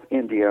South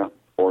India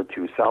or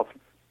to South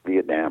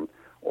Vietnam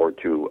or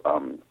to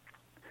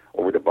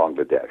over to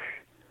Bangladesh.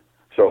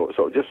 So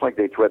just like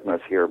they threaten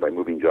us here by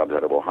moving jobs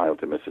out of Ohio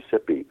to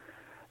Mississippi,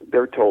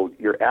 they're told,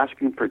 you're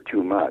asking for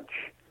too much,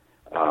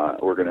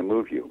 we're going to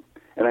move you.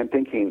 And I'm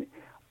thinking,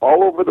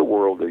 all over the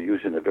world they're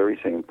using the very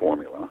same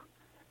formula.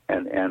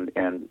 And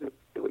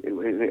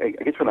I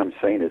guess what I'm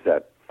saying is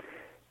that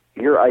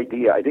your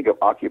idea, I think of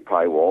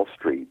Occupy Wall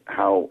Street,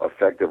 how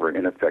effective or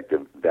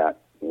ineffective that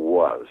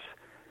was.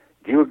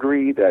 Do you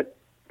agree that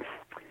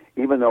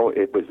even though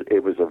it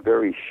was a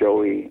very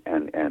showy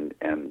and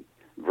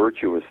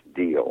virtuous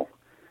deal,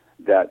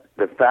 that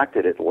the fact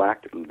that it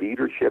lacked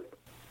leadership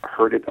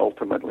hurt it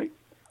ultimately?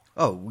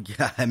 Oh,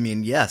 yeah. I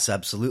mean, yes,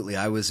 absolutely.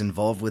 I was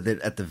involved with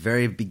it at the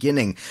very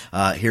beginning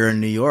here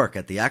in New York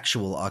at the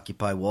actual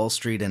Occupy Wall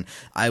Street. And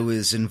I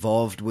was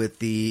involved with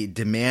the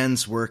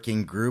Demands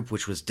Working Group,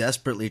 which was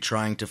desperately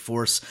trying to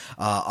force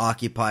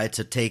Occupy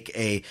to take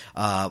a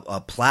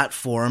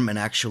platform and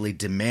actually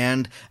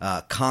demand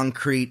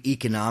concrete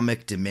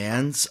economic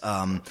demands.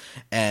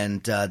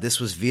 And this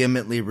was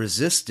vehemently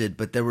resisted.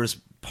 But there was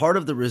part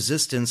of the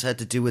resistance had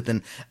to do with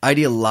an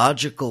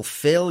ideological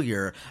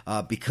failure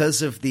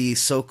because of the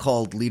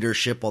so-called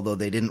leadership, although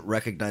they didn't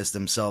recognize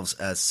themselves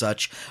as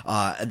such,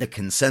 the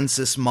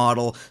consensus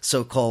model,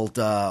 so-called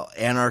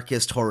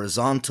anarchist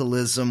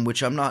horizontalism,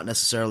 which I'm not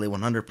necessarily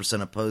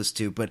 100% opposed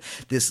to, but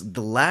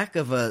the lack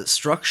of a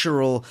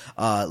structural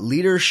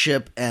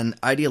leadership and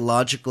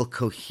ideological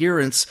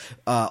coherence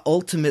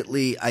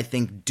ultimately, I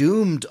think,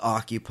 doomed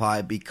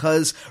Occupy,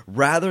 because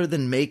rather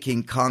than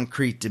making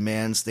concrete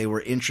demands, they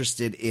were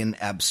interested in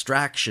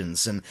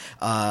abstractions. And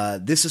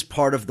this is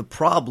part of the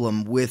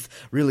problem with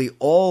really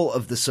all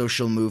of the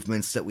social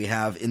movements that we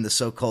have in the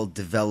so-called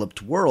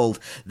developed world,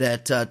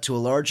 that to a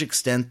large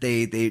extent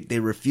they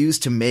refuse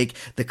to make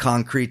the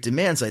concrete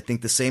demands. I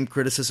think the same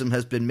criticism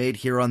has been made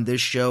here on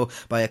this show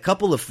by a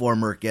couple of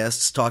former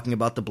guests talking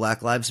about the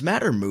Black Lives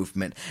Matter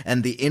movement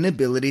and the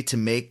inability to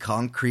make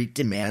concrete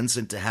demands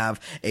and to have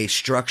a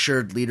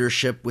structured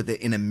leadership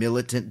in a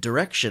militant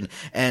direction.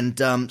 And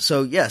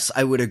so, yes,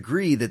 I would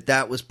agree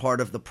that was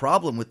part of the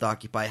problem with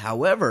Occupy.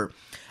 However,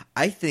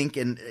 I think,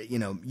 and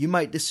you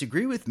might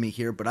disagree with me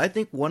here, but I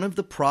think one of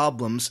the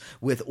problems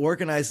with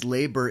organized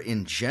labor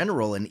in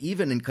general, and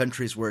even in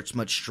countries where it's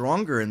much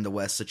stronger in the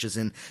West, such as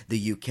in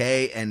the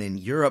UK and in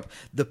Europe,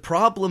 the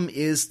problem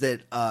is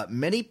that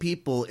many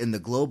people in the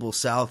global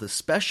South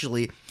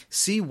especially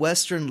see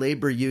Western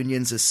labor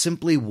unions as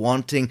simply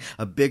wanting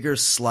a bigger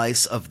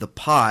slice of the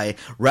pie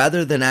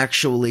rather than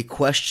actually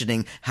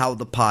questioning how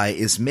the pie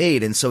is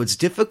made. And so it's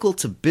difficult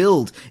to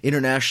build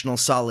international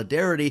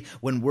solidarity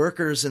when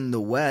workers in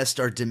the West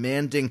are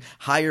demanding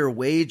higher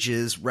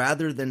wages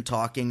rather than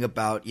talking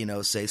about,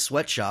 say,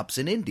 sweatshops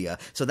in India.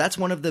 So that's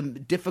one of the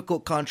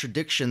difficult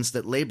contradictions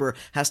that labor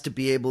has to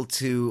be able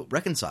to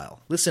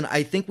reconcile. Listen,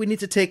 I think we need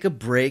to take a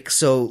break,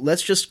 so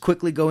let's just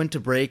quickly go into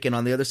break, and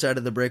on the other side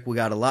of the break, we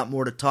got a lot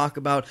more to talk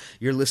about.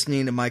 You're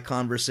listening to my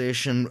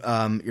conversation here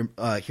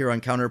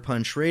on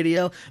Counterpunch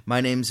Radio. My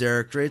name's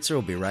Eric Draitser.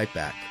 We'll be right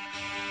back.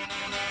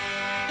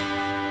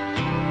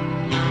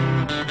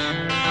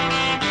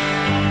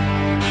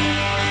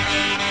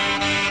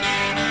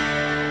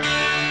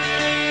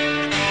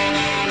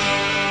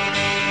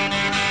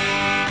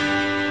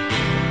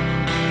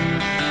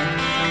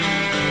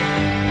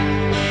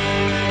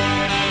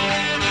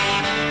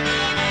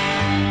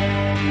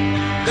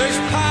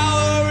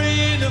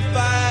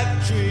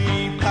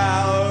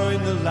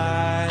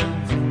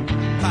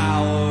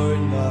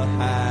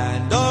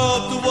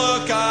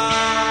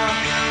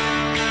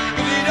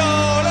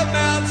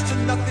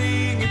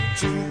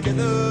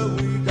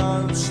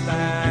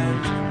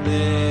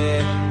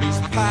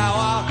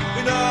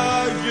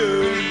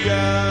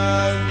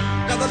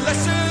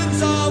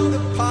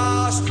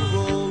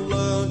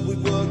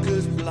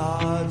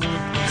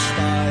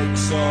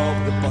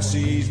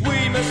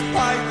 We must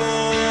pay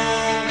for,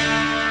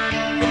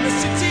 from the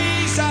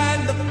cities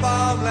and the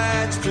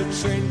farmlands to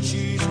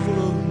trenches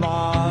full of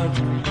mud.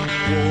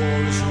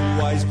 War's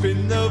always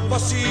been the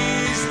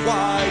boss's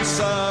way,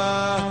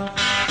 sir.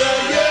 The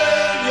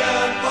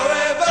union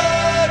forever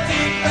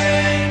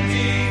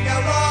defending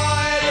our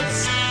rights.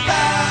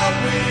 Down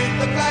with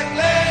the black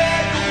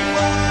leg,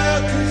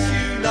 workers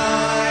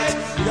unite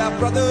with our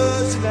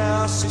brothers and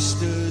our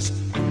sisters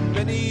from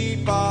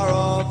many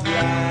far-off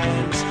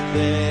lands.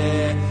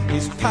 There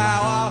is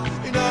power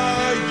in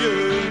a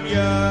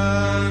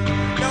union.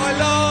 Now I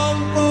long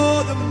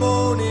for the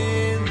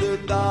morning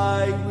that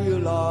they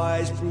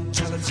realise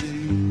brutality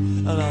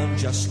and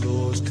unjust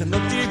laws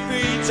cannot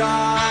defeat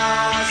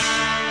us.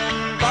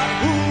 But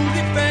who'll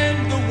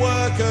defend the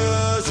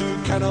workers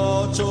who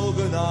cannot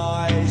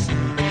organise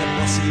when the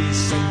bosses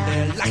send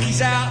their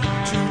lackeys out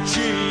to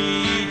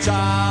cheat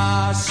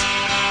us?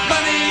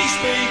 Money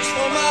speaks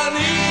for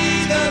money,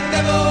 the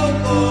devil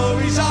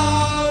for his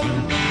own.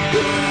 Who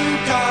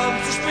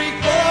comes to speak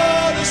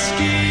for the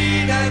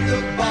skin and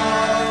the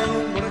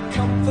bone? What a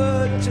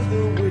comfort to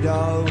the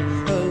widow,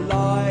 a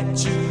light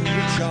to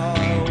the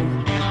child.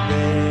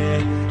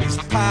 There is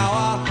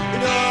power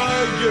in a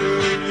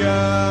union.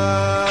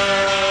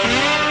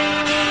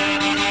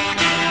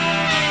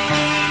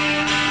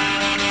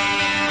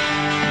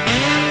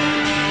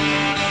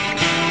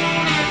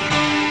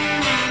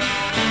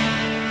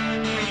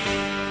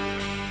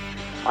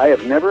 I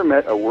have never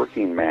met a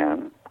working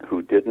man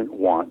who didn't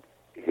want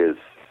his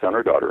son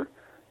or daughter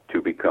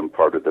to become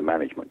part of the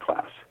management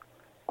class.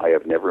 I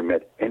have never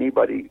met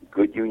anybody,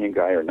 good union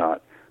guy or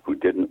not, who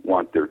didn't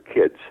want their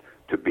kids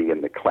to be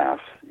in the class,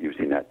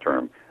 using that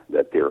term,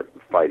 that they're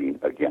fighting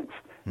against.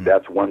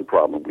 That's one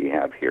problem we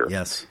have here.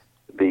 Yes.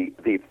 The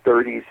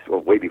 30s, or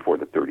way before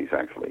the 30s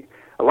actually,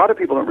 a lot of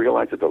people don't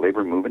realize that the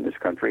labor movement in this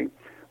country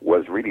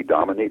was really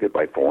dominated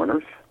by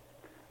foreigners.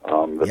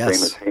 The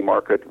famous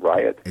Haymarket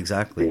riot.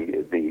 Exactly.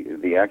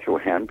 The actual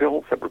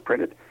handbills that were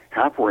printed,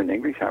 half were in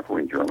English, half were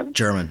in German.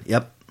 German,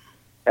 yep.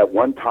 At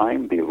one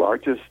time, the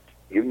largest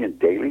union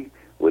daily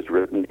was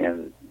written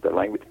in the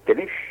language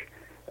Finnish.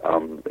 A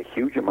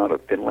huge amount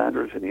of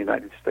Finlanders in the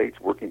United States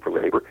working for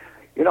labor.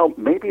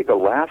 Maybe the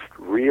last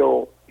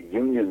real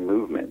union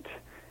movement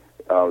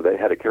that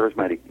had a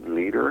charismatic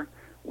leader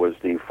was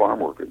the farm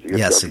workers.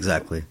 Yes,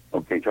 exactly.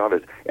 Okay,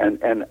 Chavez.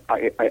 And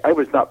I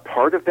was not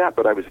part of that,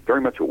 but I was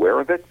very much aware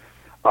of it.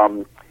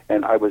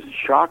 And I was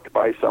shocked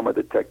by some of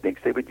the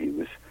techniques they would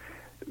use,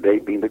 they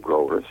being the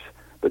growers,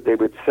 but they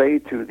would say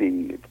to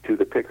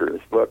the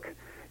pickers, look,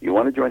 you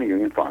want to join a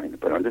union, fine,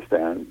 but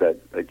understand that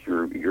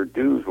your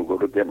dues will go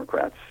to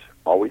Democrats,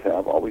 always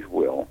have, always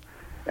will,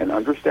 and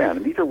understand,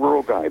 and these are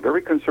rural guys,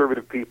 very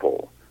conservative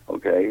people,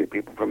 okay,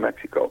 people from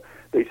Mexico.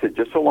 They said,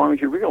 just so long as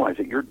you realize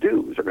that your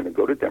dues are going to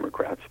go to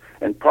Democrats,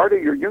 and part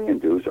of your union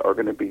dues are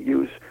going to be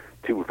used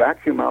to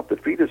vacuum out the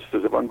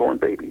fetuses of unborn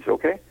babies,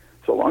 okay?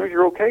 So long as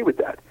you're okay with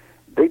that.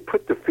 They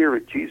put the fear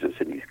of Jesus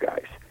in these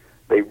guys.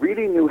 They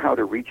really knew how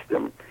to reach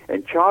them.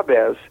 And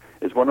Chavez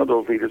is one of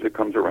those leaders that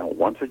comes around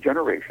once a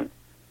generation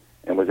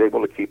and was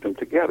able to keep them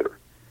together.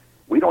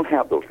 We don't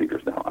have those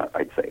leaders now,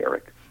 I'd say,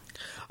 Eric.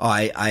 Oh,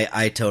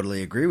 I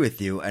totally agree with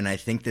you, and I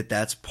think that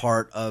that's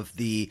part of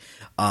the,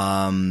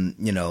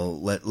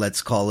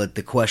 let's call it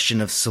the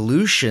question of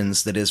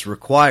solutions that is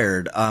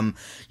required.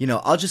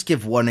 I'll just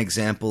give one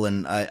example,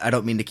 and I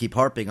don't mean to keep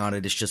harping on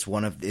it. It's just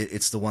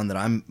it's the one that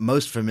I'm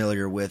most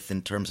familiar with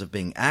in terms of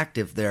being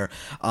active there.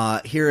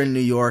 Here in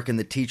New York, in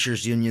the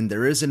Teachers Union,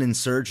 there is an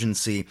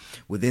insurgency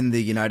within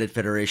the United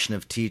Federation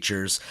of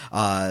Teachers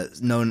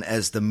known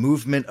as the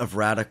Movement of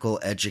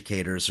Radical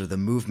Educators, or the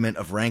Movement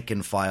of Rank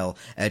and File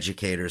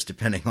Educators,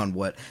 depending on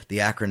what the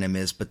acronym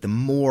is, but the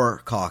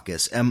MORE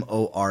Caucus,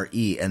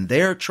 M-O-R-E, and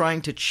they're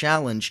trying to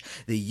challenge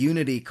the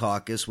Unity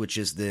Caucus, which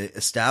is the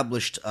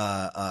established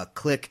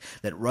clique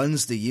that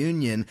runs the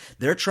union.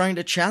 They're trying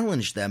to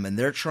challenge them, and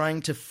they're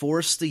trying to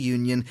force the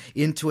union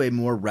into a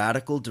more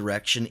radical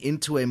direction,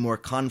 into a more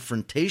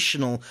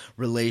confrontational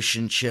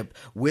relationship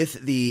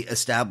with the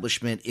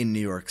establishment in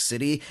New York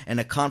City, and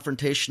a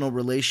confrontational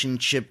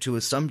relationship to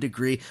some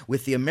degree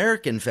with the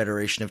American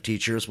Federation of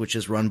Teachers, which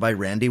is run by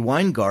Randy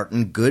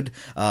Weingarten, good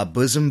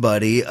bosom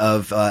buddy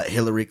of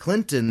Hillary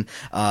Clinton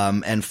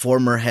and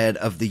former head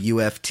of the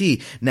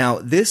UFT. Now,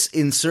 this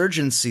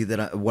insurgency,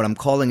 what I'm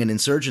calling an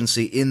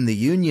insurgency in the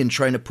union,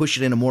 trying to push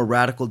it in a more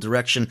radical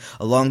direction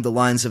along the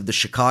lines of the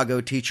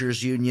Chicago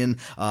Teachers Union,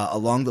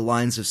 along the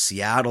lines of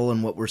Seattle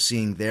and what we're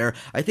seeing there,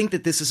 I think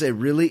that this is a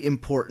really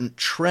important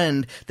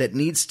trend that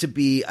needs to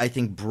be, I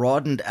think,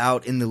 broadened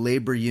out in the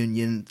labor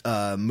union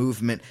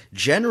movement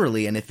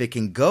generally. And if it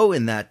can go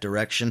in that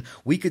direction,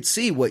 we could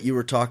see what you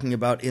were talking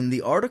about in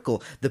the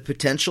article, the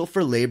potential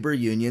for labor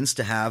unions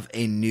to have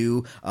a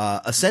new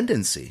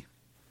ascendancy.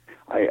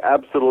 I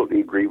absolutely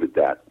agree with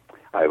that.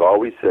 I've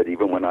always said,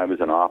 even when I was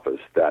in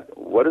office, that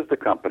what does the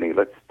company,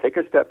 let's take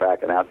a step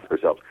back and ask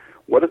ourselves,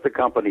 what does the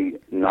company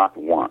not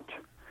want?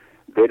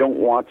 They don't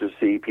want to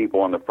see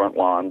people on the front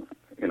lawn,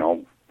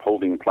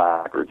 holding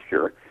placards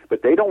here,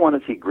 but they don't want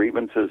to see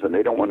grievances, and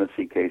they don't want to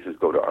see cases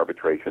go to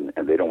arbitration,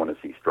 and they don't want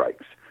to see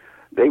strikes.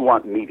 They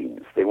want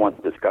meetings. They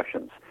want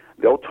discussions.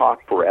 They'll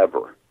talk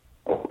forever.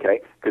 Okay,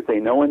 because they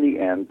know in the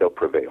end they'll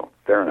prevail.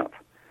 Fair enough.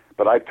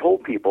 But I've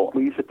told people,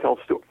 we used to tell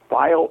Stuart,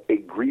 file a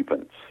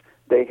grievance.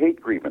 They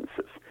hate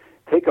grievances.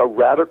 Take a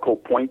radical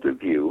point of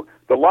view.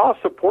 The law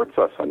supports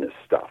us on this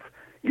stuff.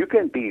 You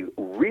can be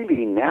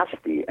really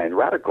nasty and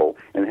radical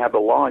and have the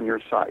law on your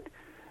side.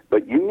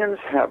 But unions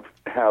have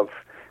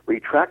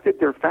retracted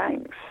their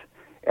fangs,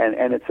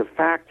 and it's a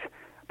fact.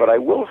 But I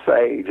will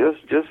say,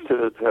 just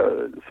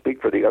to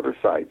speak for the other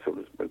side,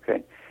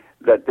 okay,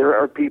 that there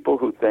are people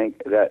who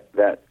think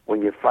that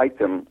when you fight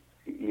them,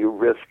 you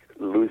risk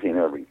losing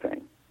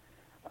everything.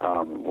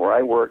 Where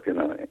I work in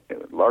a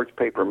large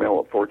paper mill,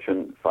 a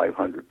Fortune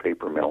 500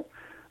 paper mill,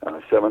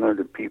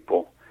 700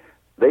 people,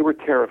 they were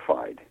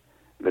terrified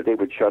that they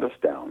would shut us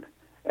down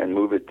and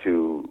move it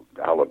to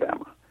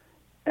Alabama.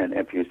 And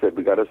if you said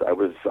I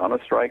was on a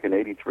strike in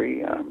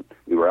 '83.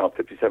 We were out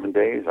 57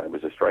 days. I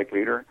was a strike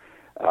leader.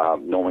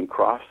 Nolan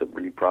Cross, I'm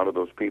really proud of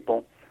those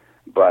people.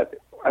 But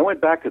I went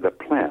back to the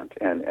plant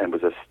and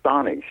was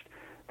astonished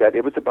that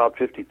it was about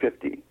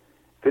 50-50.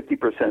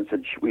 50%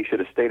 said we should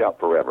have stayed out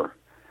forever.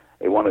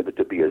 They wanted it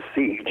to be a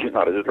siege,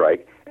 not a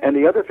strike. And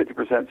the other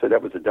 50% said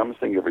that was the dumbest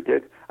thing you ever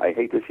did. I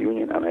hate this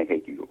union and I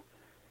hate you.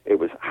 It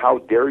was, how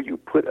dare you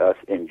put us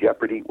in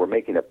jeopardy? We're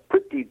making a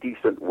pretty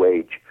decent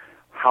wage.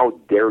 How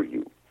dare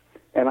you?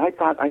 And I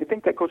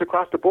think that goes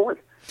across the board.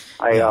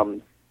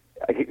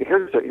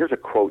 Here's a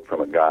quote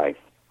from a guy,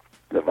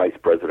 the vice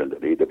president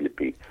of the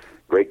AWP,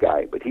 great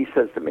guy, but he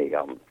says to me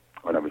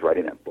when I was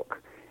writing that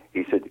book,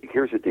 he said,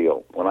 here's the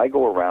deal. When I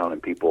go around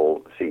and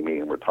people see me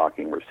and we're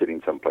talking, we're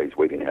sitting someplace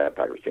waiting to have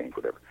tires changed,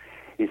 whatever.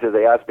 He says,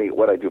 they ask me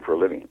what I do for a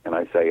living. And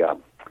I say,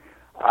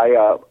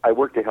 I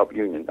work to help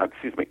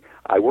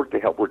I work to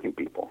help working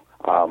people.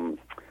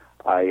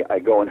 I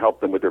go and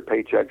help them with their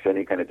paychecks,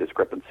 any kind of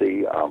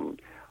discrepancy,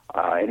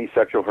 any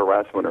sexual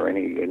harassment or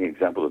any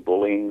example of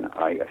bullying.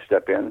 I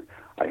step in.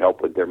 I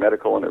help with their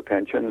medical and their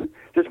pension.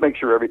 Just make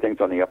sure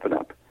everything's on the up and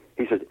up.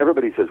 He says,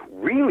 everybody says,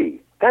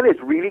 really? That is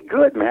really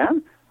good,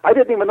 man. I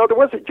didn't even know there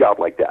was a job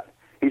like that.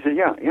 He said,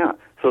 yeah.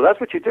 So that's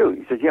what you do.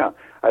 He said, yeah,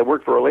 I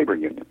work for a labor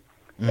union.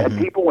 Mm-hmm. And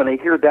people, when they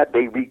hear that,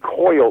 they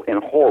recoil in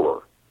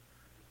horror.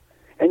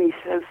 And he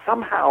says,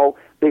 somehow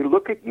they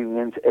look at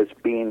unions as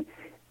being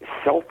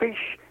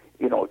selfish,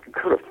 kind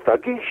of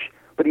thuggish.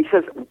 But he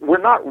says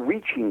we're not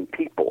reaching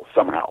people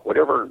somehow,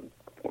 whatever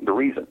the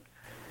reason.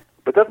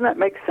 But doesn't that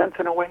make sense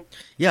in a way?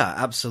 Yeah,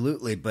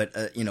 absolutely. But,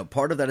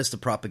 part of that is the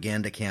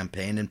propaganda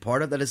campaign, and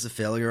part of that is the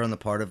failure on the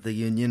part of the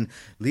union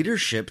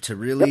leadership to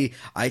really,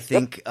 I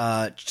think,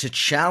 to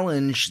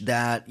challenge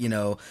that,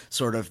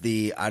 sort of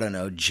the,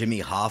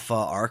 Jimmy Hoffa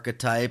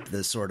archetype,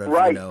 the sort of,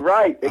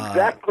 Right,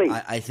 exactly.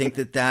 I think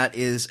that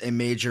is a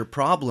major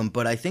problem.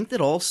 But I think that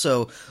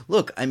also,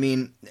 look,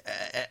 and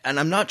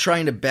I'm not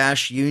trying to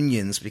bash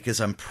unions because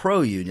I'm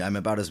pro-union. I'm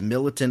about as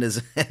militant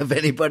as of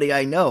anybody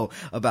I know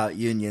about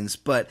unions.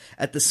 But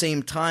at the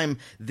same time,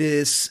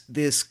 this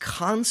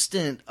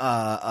constant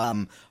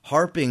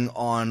harping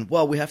on,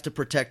 well, we have to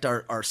protect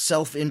our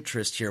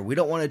self-interest here. We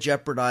don't want to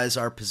jeopardize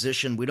our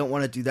position. We don't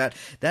want to do that.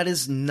 That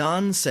is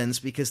nonsense,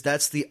 because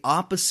that's the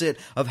opposite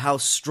of how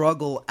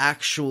struggle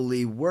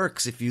actually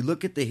works. If you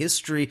look at the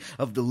history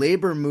of the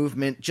labor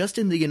movement just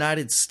in the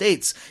United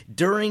States,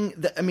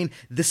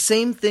 the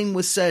same thing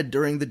was said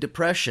during the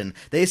Depression.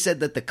 They said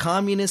that the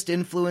communist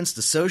influence,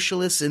 the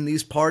socialists in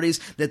these parties,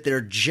 that they're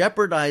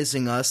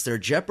jeopardizing us, they're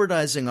jeopardizing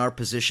our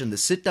position. The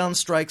sit-down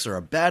strikes are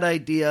a bad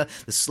idea.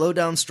 The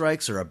slow-down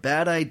strikes are a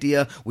bad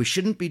idea. We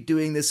shouldn't be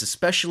doing this,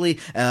 especially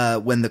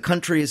when the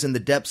country is in the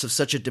depths of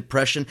such a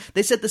depression.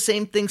 They said the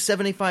same thing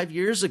 75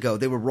 years ago.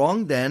 They were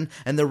wrong then,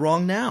 and they're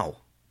wrong now.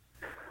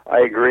 I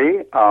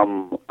agree.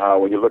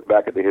 When you look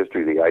back at the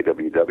history of the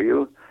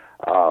IWW,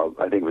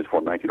 I think it was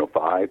formed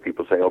 1905.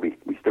 People say,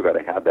 we still got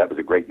to have that. It was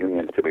a great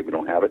union. Today we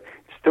don't have it.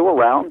 It's still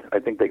around. I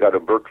think they got a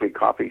Berkeley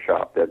coffee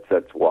shop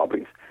that's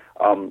Wobbly's.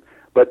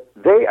 But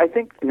they, I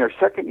think, in their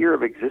second year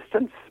of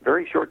existence,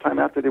 very short time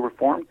after they were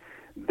formed,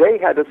 they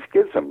had a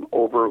schism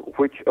over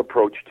which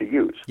approach to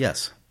use.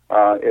 Yes.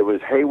 It was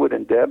Haywood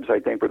and Debs, I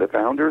think, were the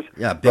founders.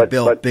 Yeah, Big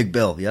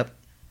Bill, yep.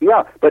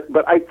 Yeah,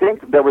 but I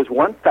think there was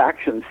one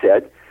faction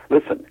said,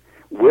 listen,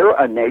 we're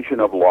a nation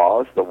of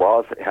laws. The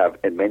laws have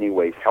in many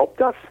ways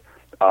helped us,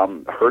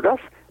 hurt us,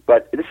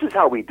 but this is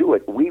how we do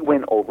it. We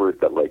win over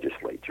the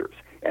legislatures,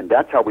 and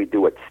that's how we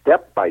do it,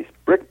 step by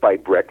brick by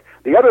brick.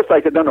 The other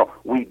side said, no,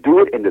 we do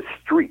it in the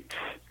streets.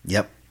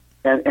 Yep.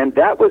 And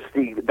that was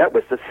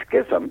the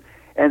schism.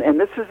 And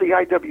this is the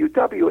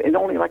IWW in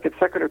only like its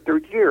second or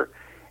third year.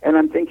 And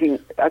I'm thinking,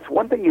 that's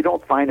one thing you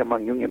don't find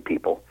among union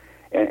people.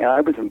 And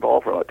I was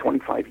involved for about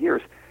 25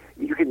 years.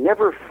 You can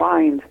never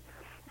find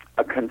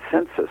a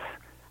consensus.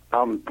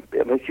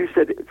 As you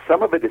said,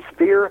 some of it is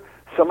fear.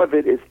 Some of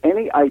it is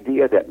any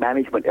idea that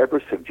management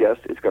ever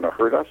suggests is going to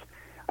hurt us.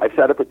 I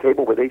sat at a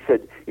table where they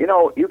said,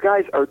 you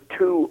guys are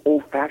too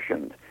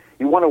old-fashioned.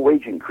 You want a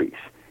wage increase.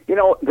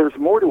 There's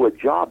more to a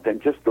job than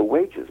just the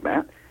wages,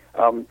 man.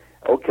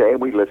 Okay,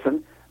 we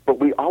listen, but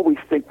we always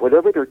think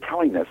whatever they're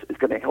telling us is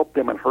going to help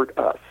them and hurt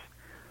us.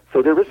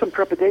 So there is some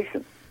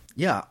trepidation.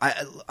 Yeah,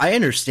 I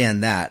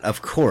understand that,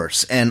 of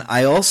course. And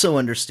I also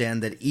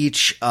understand that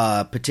each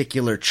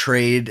particular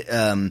trade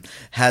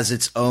has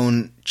its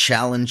own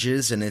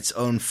challenges and its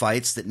own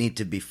fights that need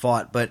to be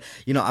fought. But,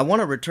 I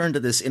want to return to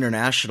this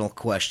international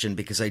question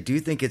because I do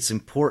think it's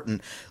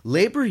important.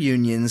 Labor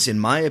unions, in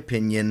my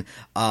opinion,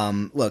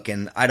 look,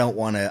 and I don't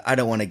want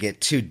to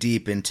get too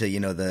deep into,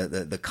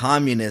 the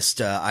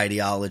communist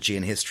ideology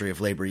and history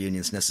of labor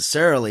unions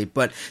necessarily,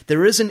 but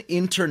there is an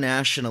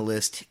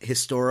internationalist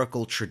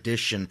historical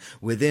tradition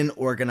within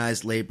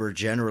organized labor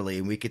generally.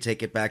 And we could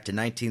take it back to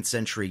 19th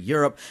century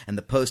Europe and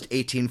the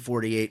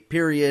post-1848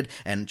 period.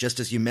 And just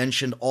as you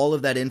mentioned, all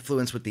of that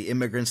influence with the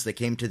immigrants that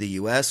came to the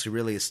U.S. who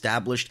really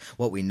established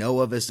what we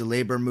know of as the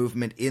labor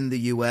movement in the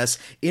U.S.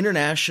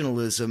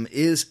 Internationalism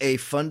is a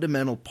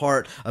fundamental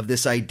part of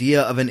this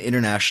idea of an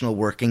international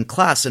working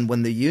class. And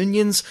when the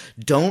unions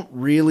don't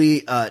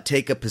really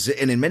take a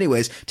position, and in many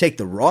ways take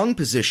the wrong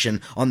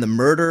position on the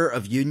murder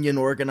of union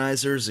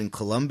organizers in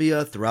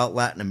Colombia, throughout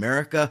Latin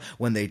America,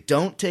 when they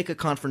don't take a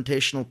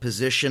confrontational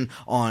position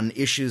on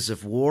issues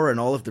of war and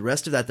all of the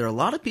rest of that, there are a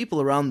lot of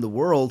people around the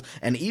world,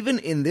 and even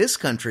in this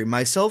country,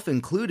 myself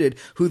included,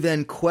 who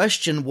then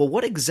question, well,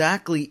 what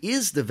exactly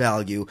is the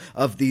value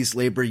of these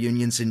labor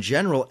unions in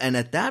general? And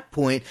at that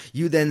point,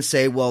 you then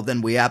say, well,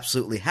 then we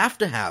absolutely have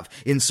to have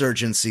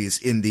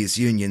insurgencies in these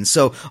unions.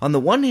 So on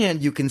the one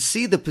hand, you can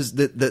see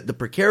the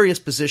precarious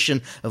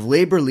position of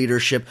labor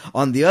leadership.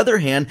 On the other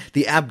hand,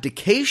 the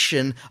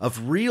abdication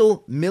of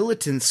real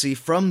militancy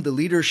from the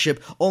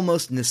leadership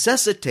almost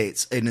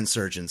necessitates an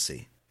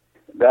insurgency.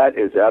 That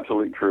is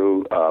absolutely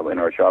true. In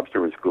our shop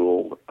steward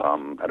school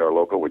at our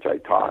local, which I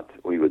taught,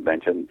 we would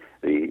mention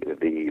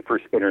the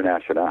first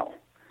Internationale.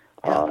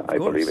 I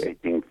believe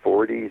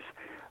 1840s.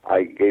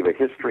 I gave a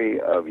history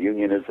of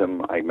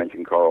unionism. I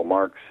mentioned Karl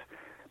Marx.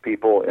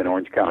 People in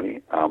Orange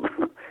County,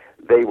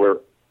 they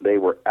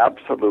were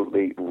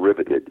absolutely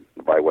riveted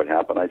by what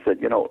happened. I said,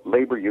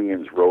 labor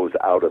unions rose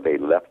out of a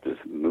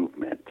leftist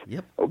movement.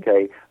 Yep.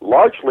 Okay,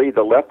 largely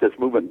the leftist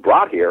movement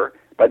brought here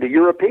by the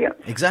Europeans.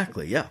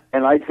 Exactly, yeah.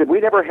 And I said,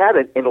 we never had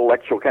an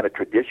intellectual kind of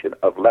tradition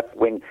of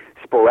left-wing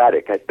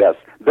sporadic at best.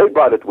 They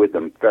brought it with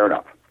them, fair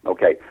enough.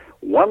 Okay,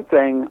 one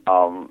thing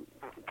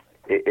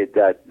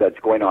that's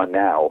going on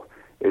now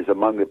is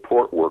among the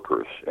port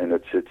workers, and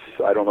it's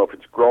I don't know if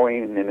it's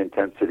growing in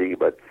intensity,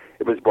 but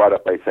it was brought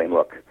up by saying,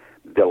 look,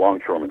 the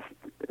longshoremen,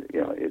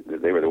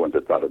 they were the ones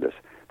that thought of this.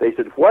 They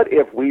said, what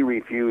if we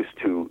refuse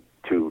to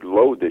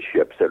load the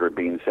ships that are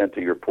being sent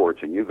to your ports,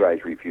 and you guys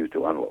refuse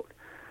to unload?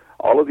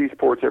 All of these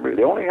ports,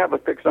 they only have a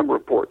fixed number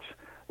of ports.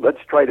 Let's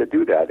try to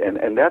do that,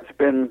 and that's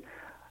been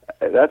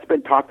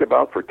talked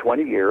about for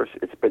 20 years.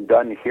 It's been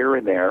done here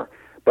and there.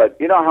 But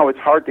you know how it's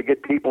hard to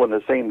get people in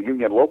the same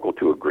union local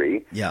to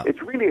agree? Yeah.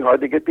 It's really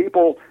hard to get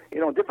people,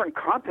 different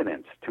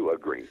continents to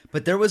agree.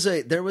 But there's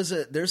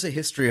a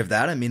history of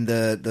that. I mean,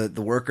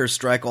 the workers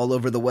strike all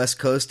over the West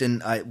Coast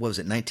in, what was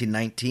it,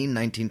 1919,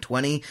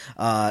 1920?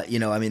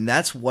 I mean,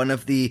 that's one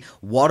of the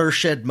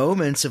watershed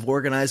moments of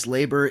organized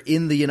labor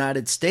in the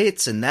United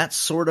States, and that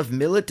sort of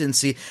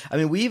militancy. I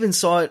mean, we even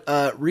saw it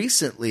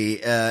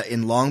recently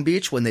in Long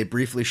Beach when they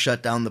briefly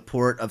shut down the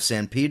port of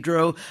San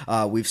Pedro.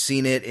 We've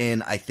seen it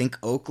in, I think,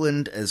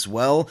 Oakland as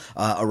well.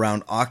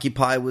 Around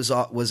Occupy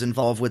was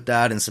involved with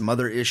that, and some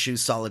other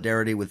issues,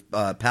 solidarity with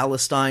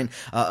Palestine,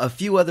 a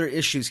few other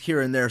issues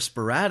here and there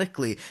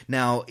sporadically.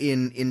 Now,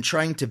 in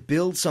trying to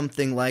build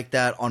something like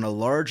that on a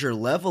larger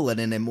level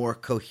and in a more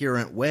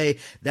coherent way,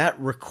 that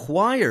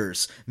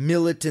requires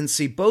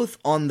militancy both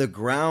on the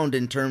ground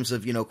in terms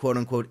of, quote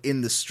unquote, in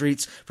the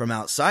streets from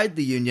outside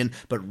the union,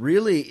 but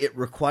really it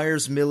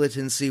requires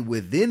militancy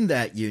within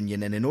that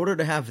union. And in order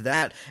to have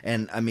that,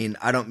 and I mean,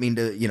 I don't mean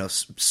to,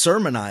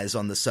 sermonize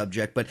on the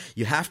subject, but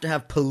you have to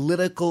have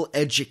political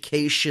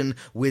education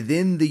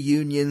within the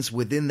unions,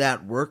 within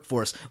that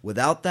workforce.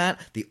 Without that,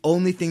 the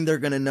only thing they're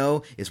going to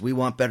know is we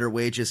want better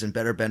wages and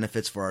better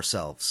benefits for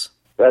ourselves.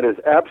 That is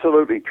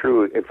absolutely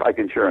true. If I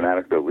can share an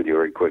anecdote with you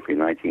very quickly,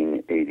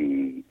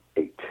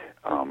 1988,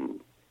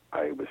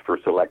 I was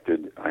first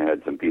elected. I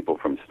had some people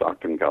from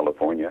Stockton,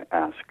 California,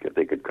 ask if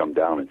they could come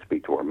down and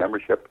speak to our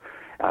membership.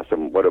 Asked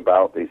them, what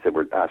about? They said,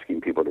 we're asking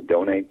people to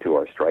donate to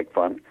our strike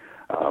fund.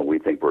 We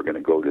think we're going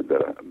to go to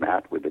the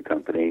mat with the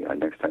company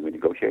next time we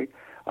negotiate.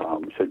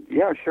 Said,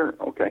 yeah, sure,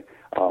 okay.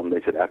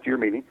 They said, after your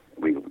meeting,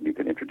 you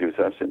can introduce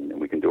us and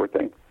we can do our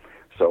thing.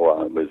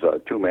 So it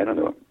was two men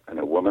and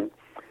a woman,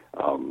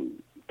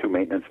 two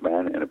maintenance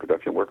men and a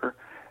production worker.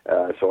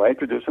 So I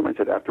introduced them. I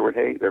said, afterward,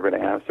 hey, they're going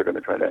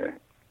to try to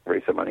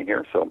raise some money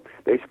here. So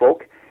they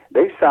spoke.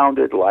 They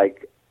sounded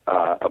like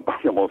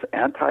the most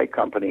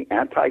anti-company,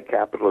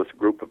 anti-capitalist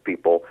group of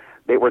people.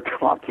 They were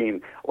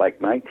talking like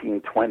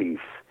 1920s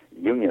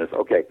unionists.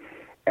 Okay.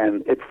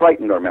 And it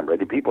frightened our members.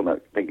 The people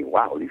are thinking,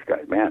 wow, these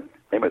guys, man,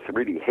 they must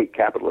really hate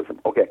capitalism.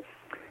 Okay.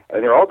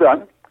 And they're all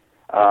done.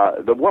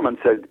 The woman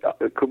said,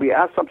 could we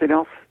ask something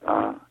else?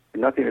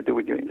 Nothing to do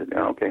with unions. I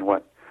said, okay,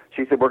 what?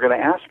 She said, we're going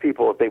to ask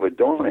people if they would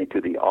donate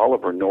to the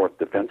Oliver North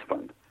Defense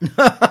Fund.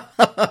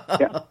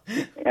 Yeah.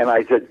 And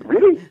I said,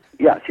 really?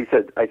 Yeah.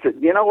 I said,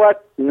 you know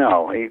what?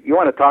 No. You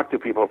want to talk to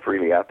people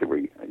freely after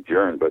we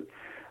adjourn,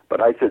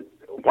 but I said,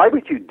 why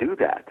would you do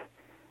that?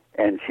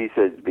 And she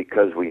said,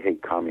 because we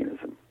hate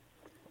communism.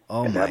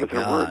 Oh, and my that was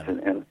God. her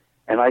words.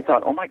 And I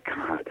thought, oh, my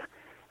God.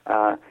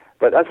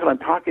 But that's what I'm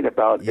talking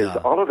about, is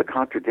all of the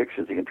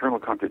contradictions, the internal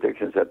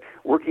contradictions that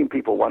working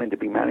people wanting to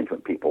be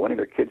management people, wanting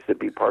their kids to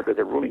be part of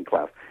their ruling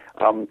class.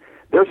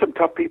 There are some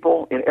tough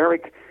people. And,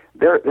 Eric,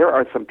 there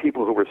are some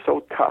people who were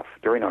so tough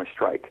during our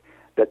strike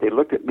that they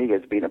looked at me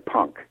as being a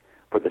punk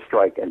for the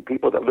strike, and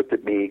people that looked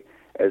at me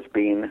as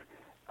being,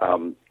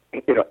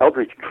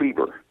 Eldridge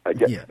Cleaver.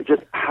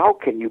 Just how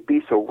can you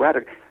be so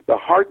radical? The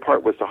hard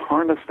part was to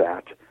harness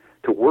that,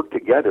 to work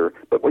together.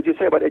 But what you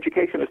say about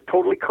education is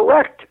totally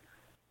correct.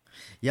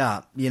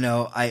 Yeah,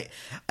 I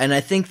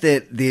think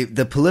that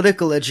the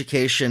political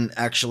education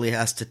actually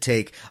has to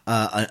take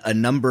a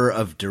number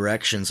of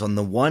directions. On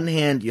the one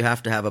hand, you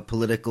have to have a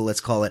political, let's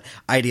call it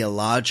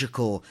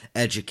ideological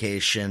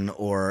education,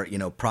 or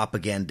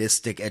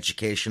propagandistic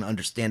education,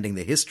 understanding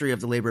the history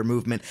of the labor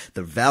movement,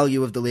 the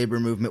value of the labor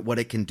movement, what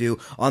it can do.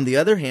 On the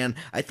other hand,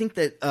 I think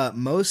that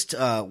most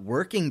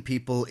working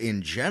people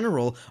in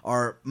general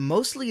are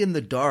mostly in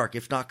the dark,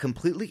 if not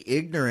completely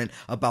ignorant,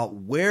 about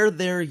where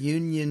their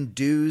union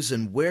dues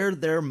and where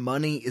their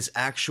money is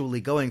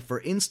actually going.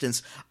 For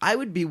instance, I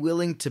would be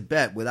willing to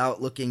bet,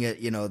 without looking at,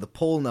 the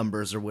poll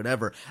numbers or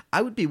whatever,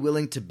 I would be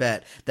willing to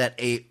bet that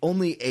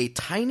only a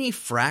tiny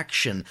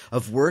fraction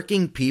of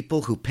working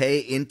people who pay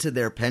into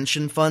their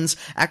pension funds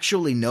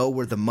actually know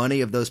where the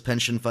money of those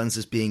pension funds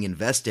is being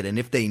invested. And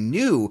if they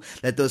knew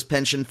that those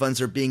pension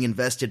funds are being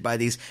invested by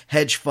these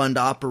hedge fund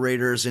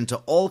operators into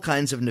all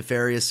kinds of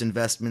nefarious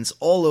investments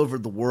all over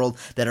the world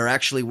that are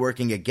actually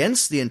working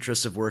against the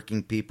interests of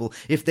working people,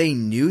 if they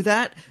knew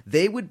that,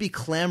 they would be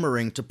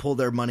clamoring to pull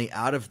their money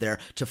out of there,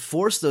 to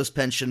force those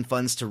pension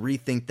funds to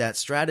rethink that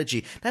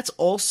strategy. That's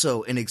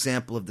also an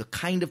example of the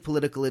kind of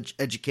political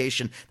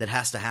education that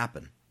has to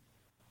happen.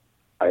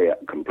 I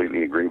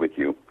completely agree with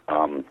you.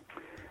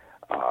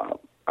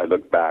 I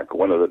look back,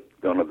 one of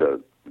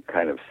the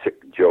kind of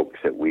sick jokes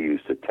that we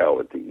used to tell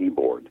at the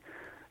E-Board,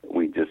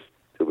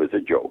 it was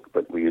a joke,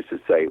 but we used to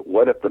say,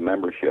 what if the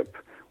membership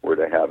were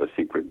to have a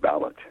secret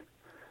ballot?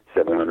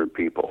 700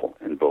 people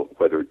and vote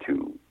whether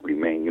to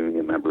remain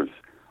union members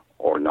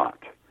or not.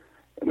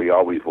 And we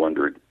always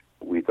wondered,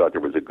 we thought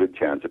there was a good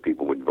chance that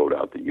people would vote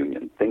out the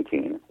union,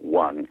 thinking,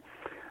 one,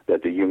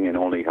 that the union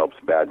only helps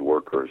bad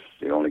workers.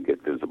 They only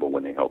get visible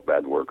when they help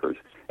bad workers,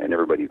 and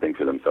everybody thinks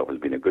of themselves as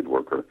being a good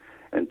worker.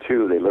 And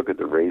two, they look at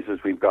the raises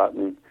we've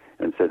gotten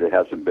and said it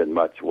hasn't been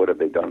much. What have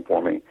they done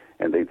for me?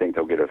 And they think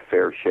they'll get a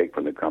fair shake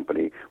from the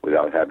company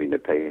without having to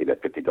pay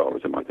that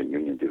 $50 a month in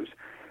union dues.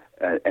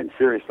 And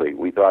seriously,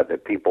 we thought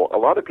that a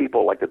lot of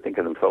people like to think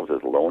of themselves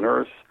as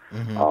loners.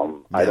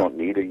 I don't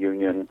need a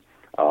union.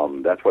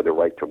 That's why the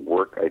right to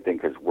work, I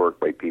think, has worked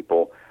by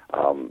people.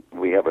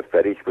 We have a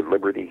fetish with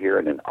liberty here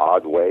in an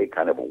odd way,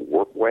 kind of a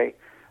work way.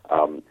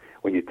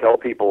 When you tell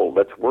people,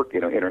 let's work,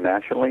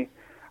 internationally,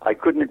 I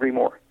couldn't agree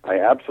more. I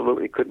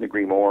absolutely couldn't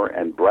agree more,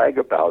 and brag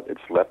about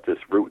its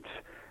leftist roots.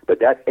 But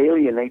that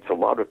alienates a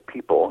lot of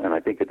people, and I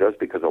think it does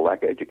because of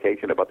lack of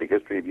education about the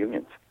history of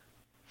unions.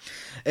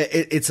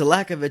 It's a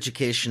lack of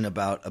education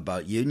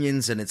about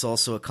unions, and it's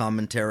also a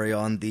commentary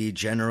on the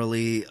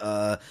generally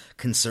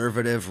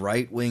conservative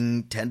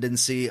right-wing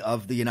tendency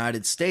of the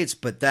United States.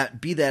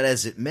 But be that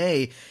as it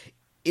may,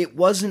 it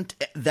wasn't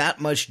that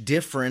much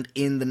different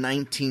in the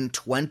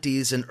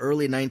 1920s and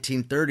early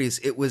 1930s.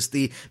 It was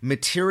the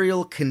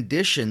material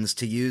conditions,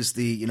 to use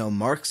the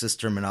Marxist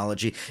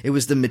terminology. It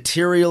was the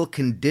material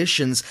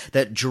conditions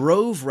that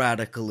drove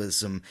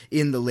radicalism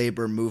in the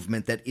labor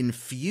movement, that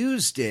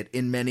infused it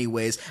in many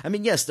ways. I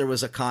mean, yes, there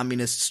was a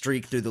communist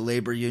streak through the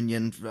labor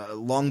union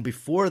long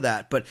before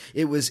that, but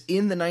it was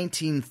in the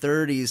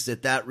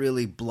 1930s that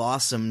really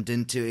blossomed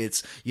into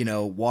its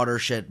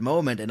watershed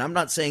moment. And I'm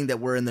not saying that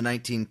we're in the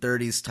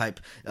 1930s type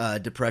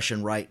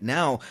depression right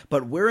now,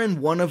 but we're in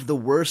one of the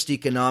worst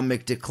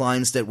economic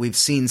declines that we've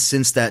seen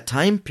since that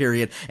time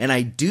period. And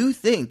I do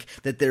think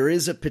that there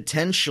is a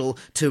potential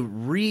to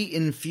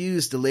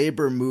re-infuse the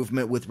labor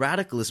movement with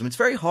radicalism. It's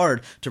very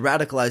hard to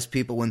radicalize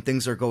people when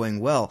things are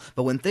going well,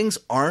 but when things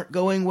aren't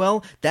going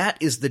well,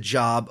 that is the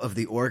job of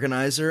the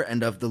organizer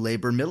and of the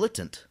labor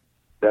militant.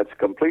 That's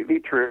completely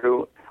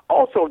true.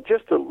 Also,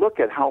 just to look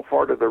at how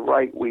far to the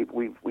right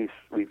we've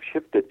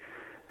shifted.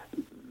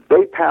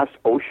 They passed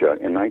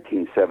OSHA in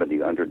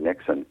 1970 under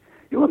Nixon.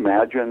 You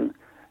imagine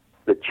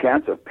the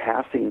chance of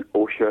passing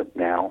OSHA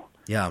now?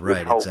 Yeah,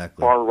 right, how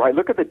exactly. Far right.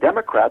 Look at the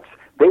Democrats.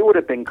 They would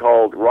have been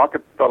called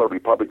Rockefeller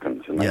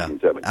Republicans in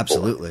 1974.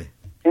 Absolutely.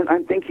 And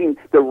I'm thinking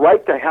the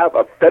right to have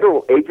a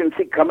federal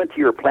agency come into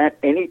your plant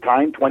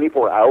anytime,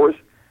 24 hours,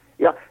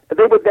 they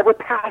would never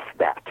pass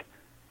that.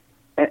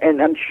 And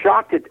I'm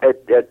shocked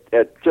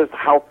at just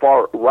how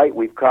far right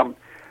we've come.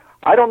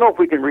 I don't know if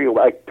we can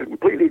I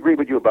completely agree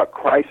with you about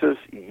crisis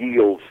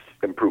yields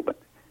improvement.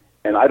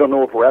 And I don't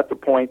know if we're at the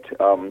point,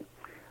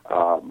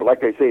 but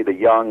like I say, the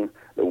young,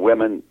 the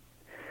women,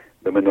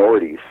 the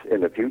minorities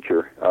in the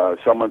future.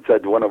 Someone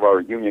said, one of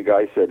our union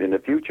guys said, in the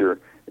future,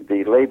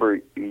 the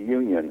labor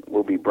union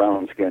will be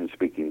brown-skinned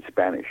speaking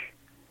Spanish.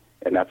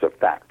 And that's a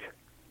fact.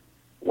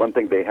 One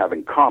thing they have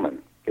in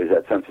common is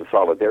that sense of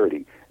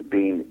solidarity,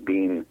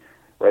 being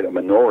right, a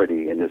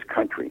minority in this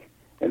country,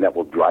 and that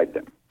will drive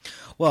them.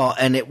 Well,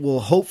 and it will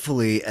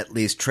hopefully at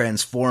least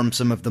transform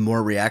some of the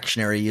more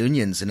reactionary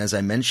unions. And as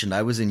I mentioned,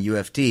 I was in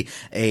UFT,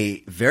 a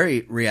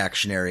very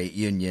reactionary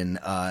union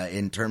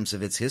in terms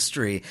of its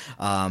history,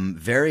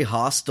 very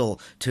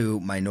hostile to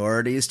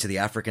minorities, to the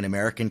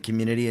African-American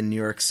community in New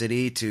York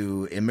City,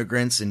 to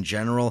immigrants in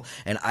general.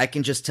 And I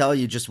can just tell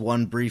you just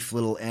one brief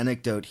little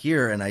anecdote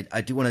here, and I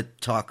do want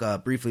to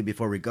talk briefly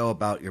before we go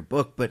about your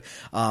book. But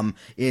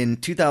in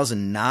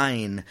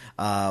 2009,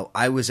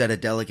 I was at a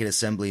delegate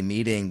assembly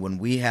meeting when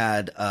we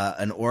had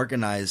an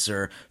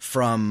organizer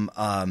from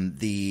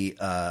the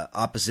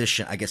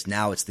opposition, I guess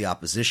now it's the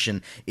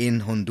opposition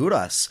in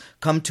Honduras,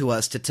 come to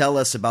us to tell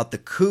us about the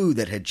coup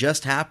that had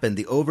just happened,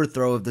 the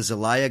overthrow of the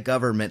Zelaya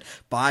government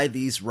by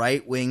these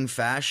right-wing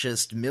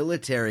fascist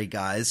military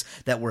guys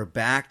that were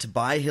backed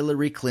by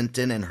Hillary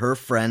Clinton and her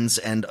friends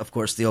and, of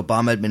course, the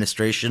Obama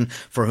administration,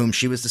 for whom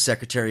she was the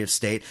Secretary of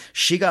State.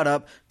 She got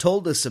up,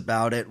 told us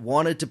about it,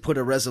 wanted to put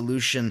a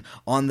resolution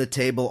on the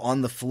table,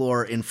 on the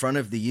floor in front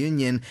of the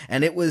union,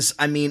 and it was,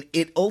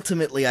 it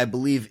ultimately, I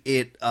believe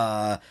it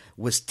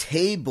was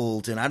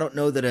tabled, and I don't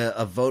know that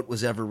a vote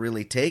was ever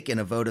really taken,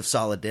 a vote of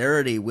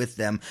solidarity with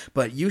them,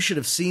 but you should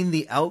have seen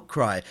the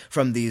outcry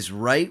from these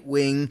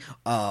right-wing,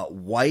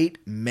 white,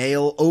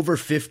 male, over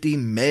 50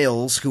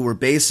 males who were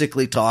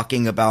basically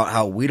talking about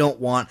how we don't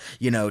want,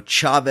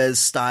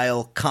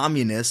 Chavez-style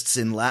communists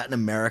in Latin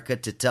America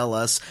to tell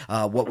us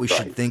what we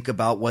should think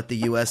about what the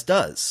U.S.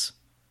 does.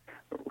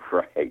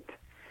 Right.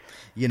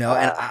 And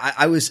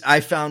I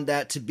found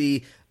that to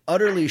be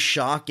utterly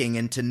shocking.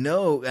 And to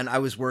know, and I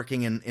was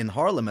working in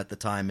Harlem at the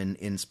time,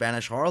 in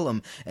Spanish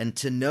Harlem, and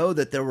to know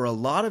that there were a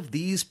lot of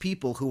these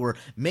people who were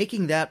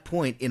making that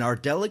point in our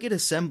delegate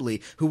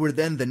assembly, who were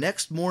then the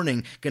next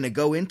morning going to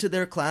go into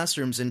their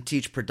classrooms and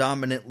teach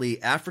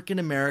predominantly African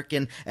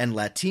American and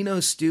Latino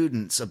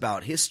students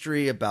about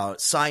history,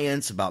 about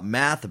science, about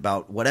math,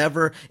 about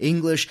whatever,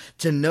 English.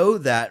 To know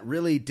that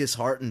really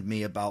disheartened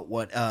me about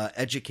what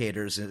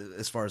educators,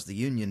 as far as the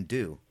union,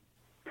 do.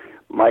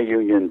 My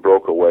union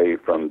broke away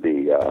from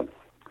the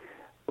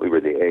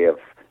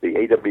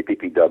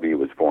AWPPW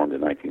was formed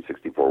in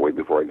 1964, way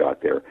before I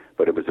got there,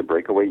 but it was a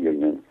breakaway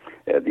union.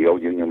 The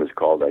old union was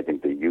called, I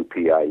think, the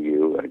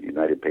UPIU,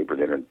 United Paper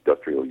and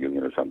Industrial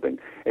Union or something.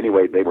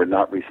 Anyway, they were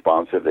not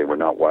responsive. They were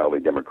not wildly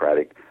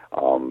democratic.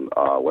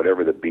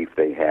 Whatever the beef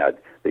they had,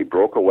 they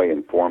broke away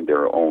and formed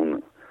their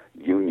own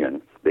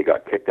union. They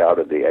got kicked out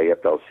of the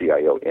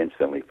AFL-CIO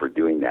instantly for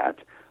doing that.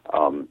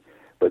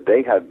 But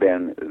they have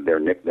been, their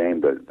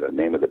nickname, the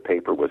name of the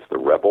paper was The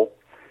Rebel.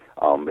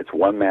 It's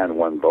one man,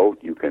 one vote.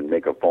 You can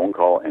make a phone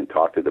call and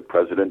talk to the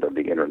president of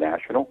the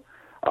International.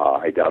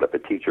 I doubt if a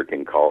teacher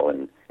can call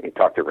and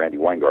talk to Randy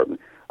Weingarten.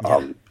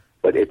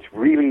 But it's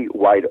really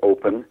wide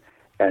open.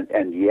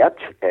 And yet,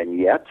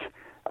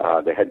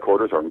 the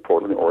headquarters are in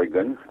Portland,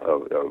 Oregon,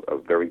 a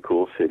very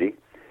cool city.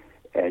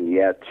 And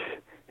yet,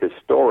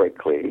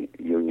 historically,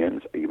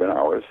 unions, even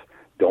ours,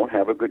 don't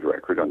have a good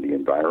record on the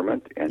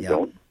environment and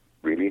don't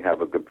really have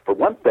a good, for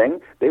one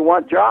thing, they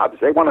want jobs.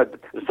 They want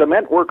the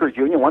cement workers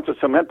union wants to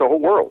cement the whole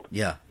world.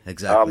 Yeah,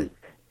 exactly.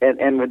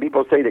 And when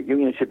people say that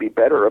unions should be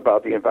better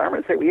about the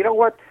environment, say, well, you know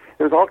what?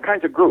 There's all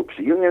kinds of groups.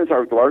 Unions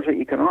are largely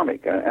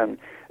economic, and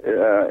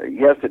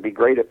yes, it'd be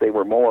great if they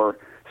were more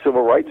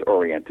civil rights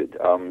oriented.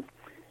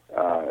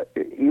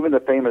 Even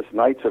the famous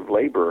Knights of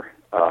Labor,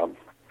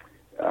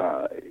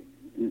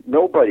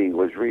 nobody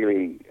was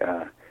really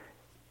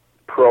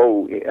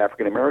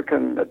pro-African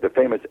American. The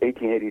famous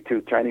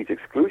 1882 Chinese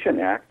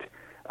Exclusion Act,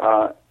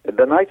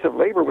 the Knights of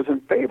Labor was in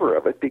favor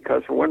of it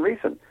because, for one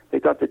reason, they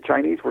thought the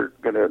Chinese were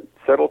going to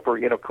settle for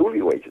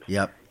coolie wages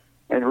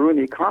and ruin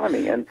the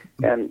economy. And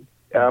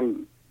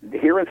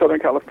here in Southern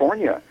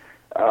California,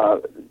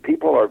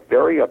 people are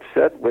very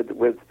upset with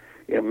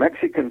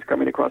Mexicans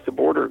coming across the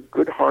border,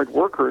 good hard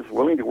workers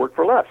willing to work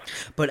for less.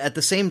 But at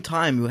the same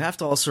time, you have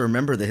to also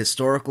remember the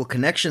historical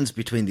connections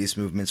between these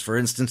movements. For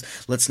instance,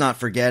 let's not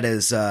forget,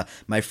 as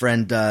my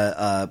friend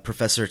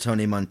Professor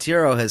Tony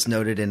Monteiro has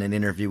noted in an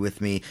interview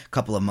with me a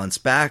couple of months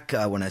back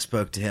when I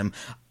spoke to him,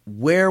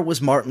 where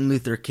was Martin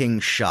Luther King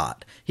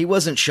shot? He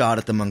wasn't shot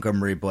at the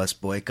Montgomery bus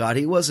boycott.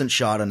 He wasn't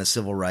shot on a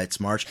civil rights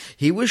march.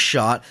 He was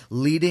shot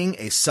leading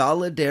a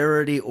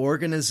solidarity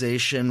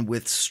organization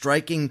with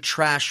striking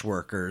trash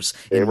workers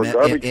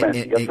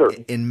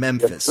in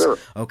Memphis. Yes,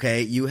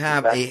 okay, you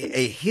have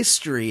a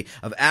history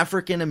of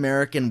African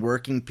American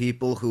working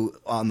people who,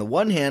 on the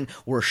one hand,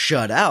 were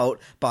shut out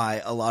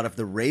by a lot of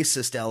the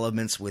racist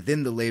elements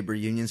within the labor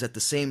unions. At the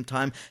same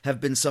time,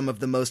 have been some of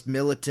the most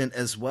militant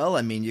as well.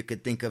 I mean, you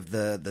could think of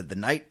the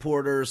night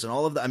porters and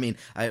all of that. I mean,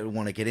 I don't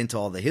want to get into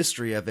all the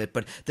history of it,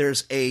 but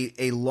there's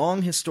a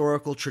long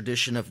historical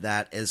tradition of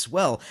that as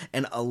well.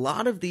 And a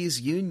lot of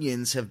these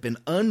unions have been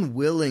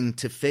unwilling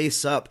to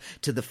face up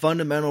to the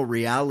fundamental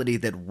reality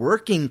that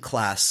working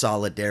class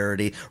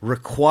solidarity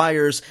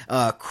requires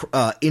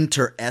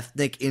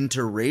inter-ethnic,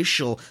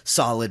 interracial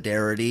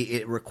solidarity.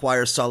 It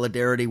requires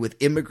solidarity with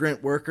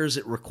immigrant workers.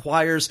 It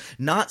requires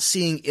not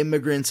seeing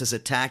immigrants as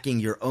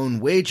attacking your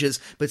own wages,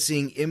 but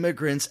seeing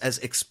immigrants as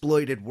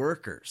exploited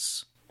workers.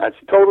 That's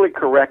totally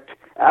correct,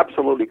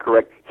 absolutely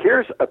correct.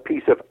 Here's a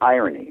piece of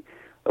irony.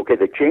 Okay,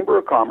 the Chamber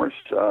of Commerce,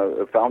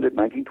 founded in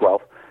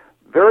 1912,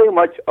 very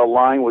much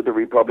aligned with the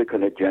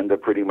Republican agenda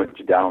pretty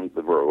much down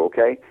the road,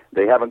 okay?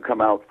 They haven't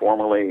come out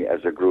formally as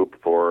a group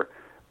for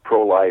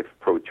pro-life,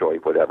 pro-choice,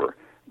 whatever.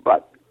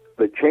 But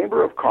the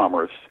Chamber of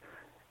Commerce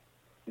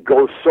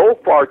goes so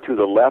far to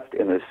the left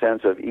in the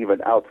sense of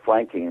even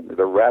outflanking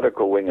the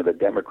radical wing of the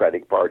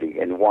Democratic Party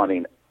in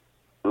wanting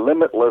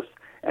limitless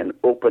and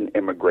open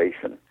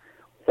immigration.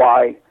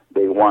 Why?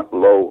 They want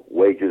low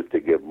wages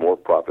to give more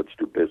profits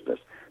to business.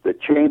 The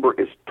Chamber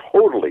is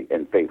totally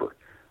in favor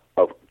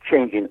of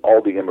changing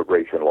all the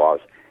immigration laws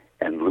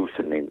and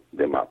loosening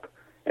them up.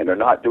 And they're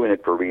not doing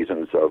it for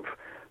reasons of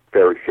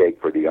fair shake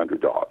for the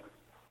underdog.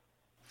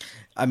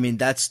 I mean,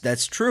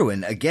 that's true.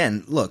 And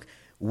again, look,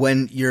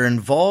 when you're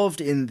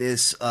involved in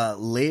this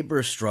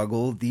labor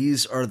struggle,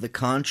 these are the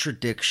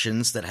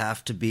contradictions that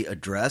have to be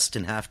addressed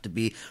and have to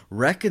be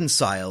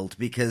reconciled,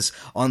 because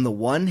on the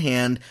one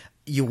hand,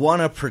 you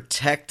want to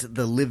protect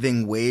the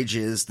living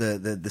wages,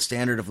 the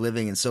standard of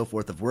living and so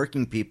forth of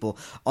working people.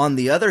 On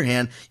the other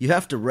hand, you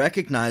have to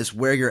recognize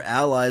where your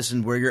allies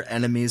and where your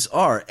enemies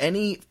are.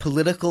 Any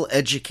political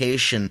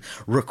education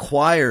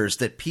requires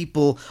that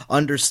people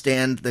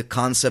understand the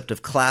concept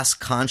of class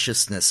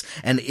consciousness.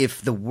 And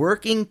if the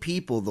working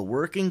people, the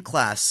working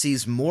class,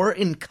 sees more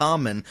in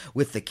common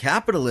with the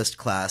capitalist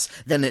class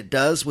than it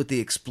does with the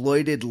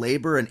exploited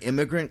labor and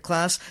immigrant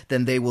class,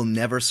 then they will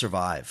never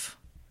survive.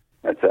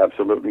 That's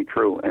absolutely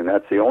true, and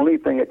that's the only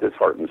thing that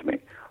disheartens me.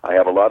 I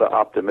have a lot of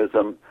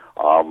optimism.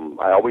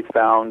 I always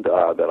found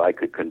that I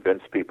could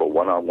convince people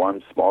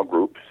one-on-one, small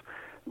groups,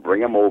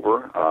 bring them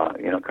over,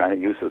 kind of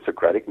use the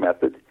Socratic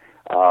method,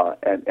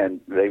 and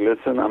they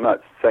listen. I'm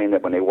not saying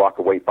that when they walk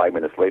away 5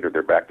 minutes later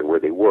they're back to where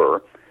they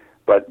were,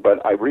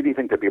 but I really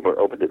think that people are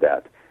open to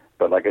that.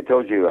 But like I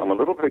told you, I'm a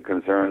little bit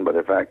concerned by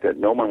the fact that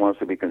no one wants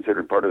to be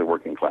considered part of the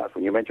working class.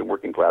 When you mention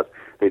working class,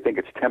 they think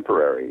it's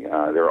temporary.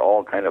 They're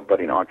all kind of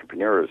budding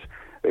entrepreneurs.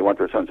 They want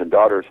their sons and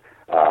daughters.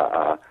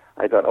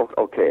 I thought,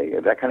 okay,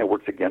 that kind of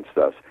works against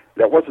us.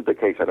 That wasn't the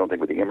case, I don't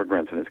think, with the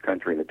immigrants in this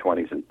country in the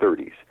 20s and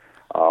 30s.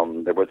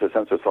 There was a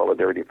sense of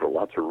solidarity for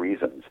lots of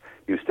reasons.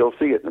 You still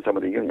see it in some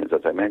of the unions,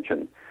 as I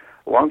mentioned.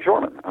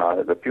 Longshoremen,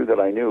 the few that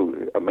I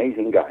knew,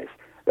 amazing guys.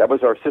 That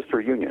was our sister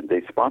union.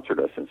 They sponsored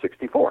us in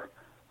 '64.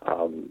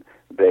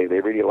 They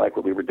really liked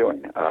what we were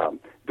doing.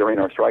 During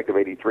our strike of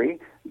 '83,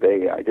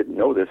 I didn't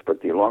know this,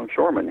 but the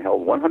longshoremen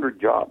held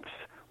 100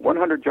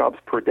 jobs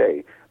per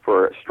day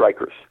for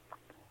strikers,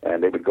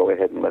 and they would go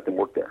ahead and let them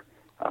work there.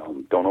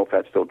 Don't know if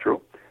that's still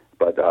true,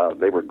 but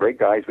they were great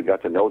guys. We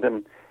got to know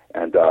them,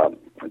 and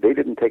they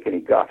didn't take any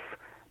guff,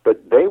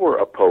 but they were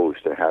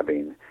opposed to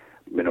having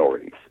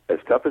minorities. As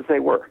tough as they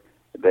were,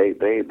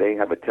 they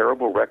have a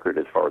terrible record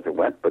as far as it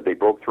went, but they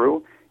broke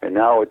through, and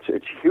now it's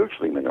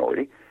hugely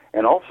minority.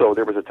 And also,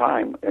 there was a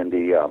time in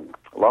the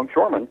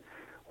longshoremen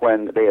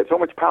when they had so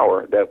much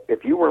power that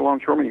if you were a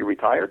longshoreman, you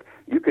retired,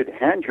 you could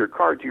hand your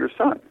card to your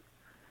son,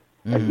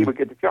 and he would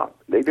get the job.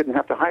 They didn't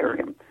have to hire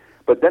him.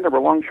 But then there were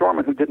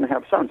longshoremen who didn't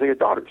have sons; they had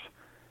daughters,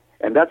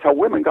 and that's how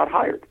women got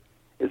hired.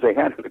 Is they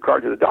handed the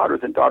card to the daughters,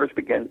 and daughters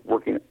began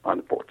working on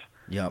the ports.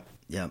 Yep.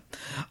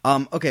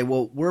 Okay,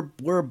 well,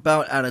 we're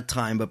about out of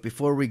time, but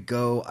before we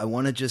go, I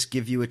want to just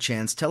give you a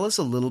chance. Tell us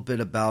a little bit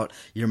about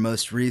your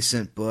most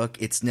recent book,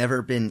 It's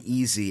Never Been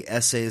Easy,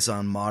 Essays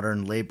on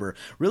Modern Labor.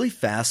 Really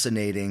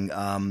fascinating.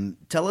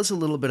 Tell us a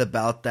little bit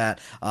about that,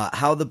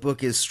 how the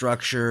book is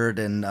structured,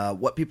 and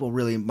what people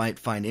really might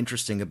find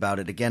interesting about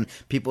it. Again,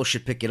 people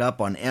should pick it up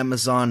on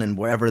Amazon and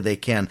wherever they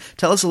can.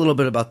 Tell us a little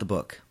bit about the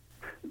book.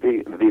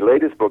 The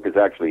latest book is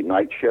actually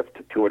Night Shift,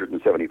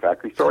 270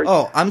 Factory Stories.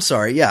 Oh, I'm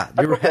sorry. Yeah,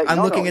 okay.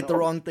 I'm looking at the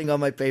wrong thing on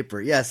my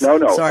paper. Yes. No.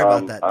 Sorry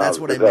about that. That's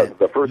what I meant.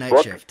 The first Night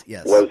book Shift,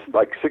 yes. was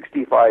like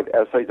 65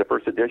 essays, the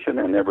first edition,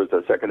 and there was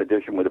a second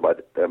edition with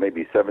about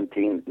maybe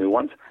 17 new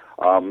ones.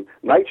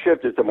 Night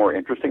Shift is the more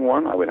interesting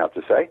one, I would have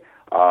to say.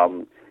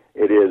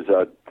 It is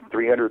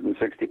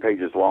 360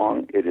 pages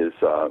long. It is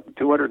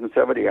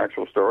 270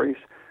 actual stories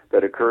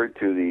that occurred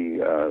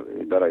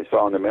that I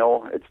saw in the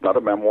mill. It's not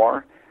a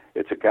memoir.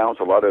 It accounts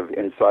a lot of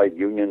inside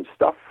union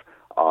stuff.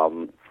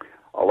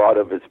 A lot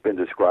of it's been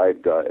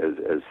described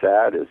as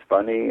sad, as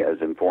funny,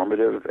 as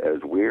informative,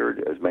 as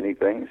weird, as many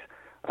things.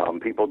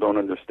 People don't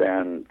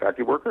understand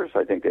factory workers.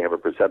 I think they have a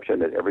perception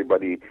that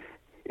everybody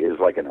is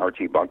like an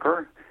Archie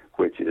Bunker,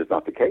 which is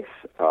not the case.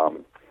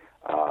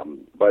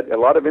 But a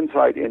lot of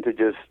insight into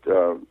just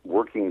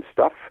working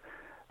stuff.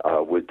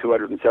 With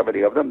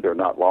 270 of them, they're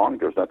not long.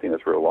 There's nothing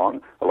that's real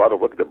long. A lot of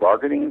look at the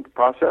bargaining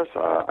process.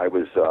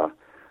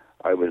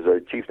 I was a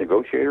chief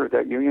negotiator at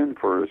that union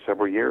for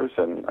several years,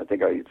 and I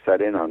think I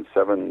sat in on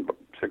 6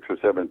 or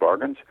 7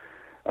 bargains,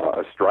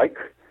 a strike.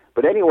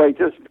 But anyway,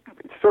 just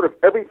sort of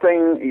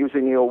everything,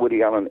 using the old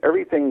Woody Allen,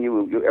 everything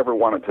you ever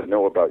wanted to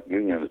know about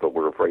unions but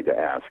were afraid to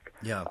ask.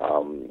 Yeah.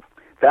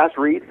 Fast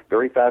read,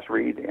 very fast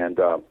read, and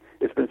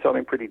it's been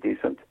selling pretty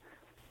decent.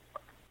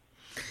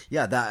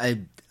 Yeah,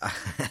 I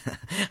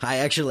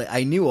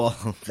knew all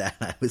of that.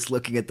 I was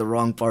looking at the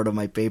wrong part of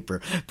my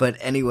paper. But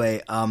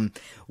anyway,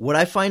 what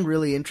I find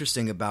really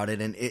interesting about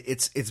it, and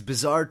it's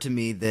bizarre to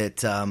me that,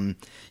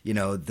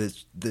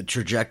 the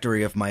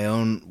trajectory of my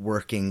own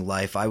working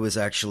life, I was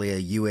actually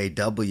a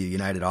UAW,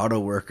 United Auto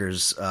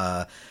Workers,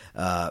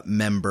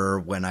 member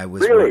when I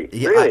was really?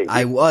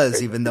 I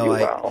was, even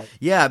though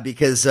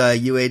because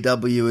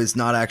UAW is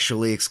not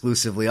actually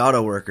exclusively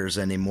auto workers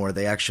anymore.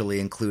 They actually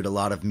include a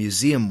lot of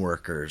museum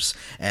workers,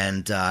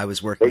 and I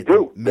was working. They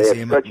do.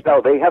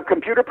 They have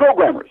computer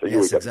programmers.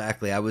 Yes,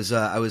 exactly. I was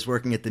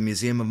working at the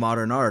Museum of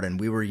Modern Art, and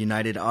we were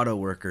United Auto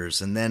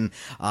Workers. And then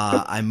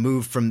I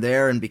moved from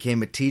there and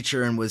became a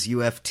teacher and was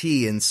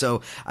UFT. And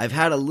so I've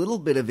had a little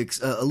bit of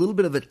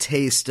a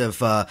taste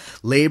of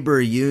labor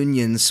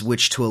unions,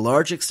 which to a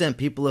large extent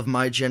people of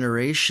my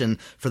generation,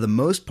 for the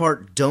most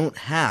part, don't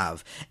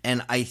have.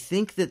 And I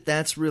think that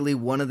that's really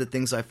one of the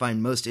things I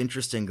find most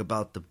interesting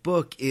about the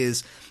book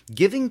is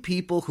giving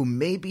people who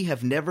maybe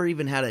have never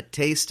even had a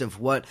taste of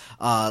what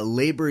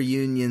labor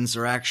unions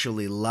are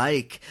actually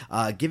like,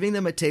 giving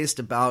them a taste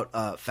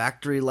about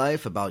factory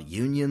life, about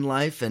union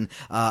life, and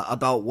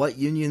about what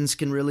unions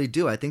can really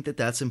do. I think that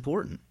that's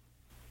important.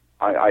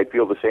 I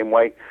feel the same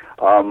way.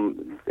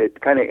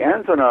 It kind of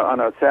ends on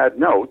a sad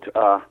note.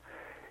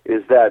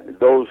 Is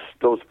that those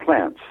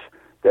plants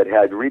that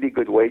had really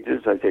good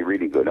wages, I say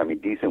really good, I mean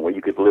decent, where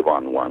you could live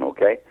on one,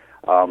 okay,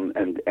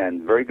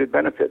 and very good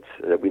benefits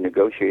that we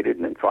negotiated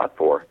and fought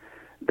for,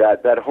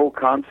 that whole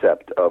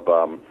concept of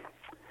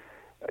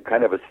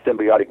kind of a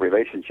symbiotic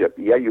relationship.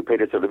 Yeah, you paid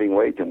us a living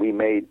wage, and we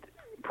made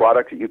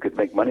products that you could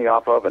make money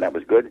off of, and that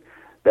was good.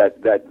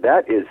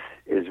 that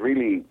is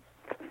really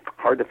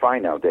hard to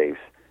find nowadays.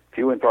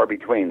 Few and far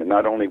between, and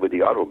not only with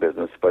the auto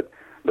business, but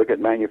look at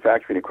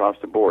manufacturing across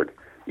the board.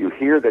 You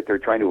hear that they're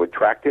trying to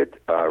attract it,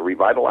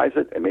 revitalize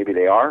it, and maybe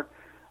they are.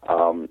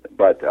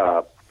 But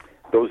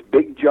those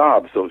big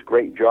jobs, those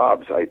great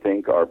jobs, I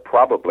think, are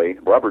probably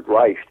Robert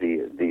Reich,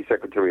 the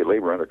Secretary of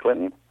Labor under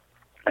Clinton.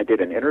 I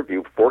did an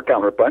interview for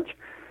Counterpunch.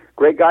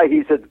 Great guy.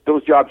 He said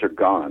those jobs are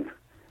gone.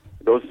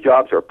 Those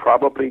jobs are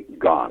probably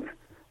gone,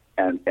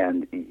 and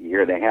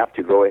you're going to have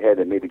to go ahead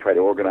and maybe try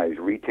to organize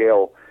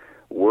retail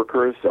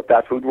workers,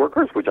 fast food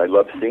workers, which I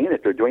love seeing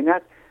if they're doing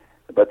that.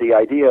 But the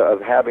idea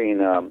of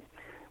having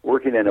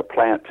working in a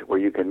plant where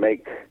you can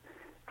make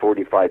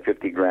 45,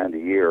 50 grand a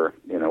year,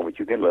 which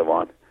you can live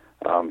on,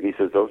 he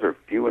says those are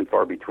few and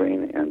far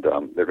between, and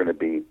they're going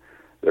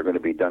to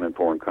be done in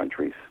foreign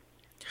countries.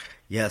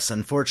 Yes,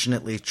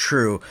 unfortunately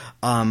true.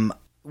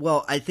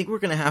 Well, I think we're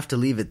going to have to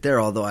leave it there.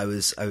 Although I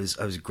was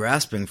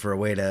grasping for a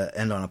way to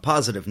end on a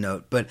positive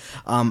note, but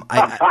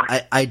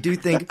I do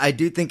think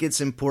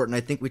it's important.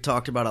 I think we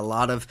talked about a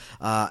lot of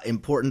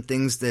important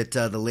things that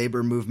the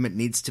labor movement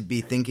needs to be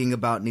thinking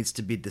about, needs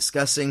to be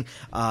discussing.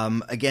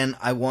 Again,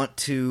 I want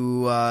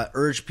to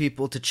urge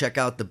people to check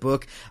out the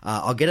book.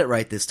 I'll get it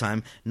right this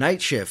time.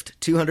 Night Shift: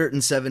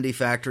 270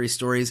 Factory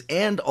Stories,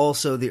 and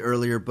also the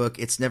earlier book,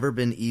 It's Never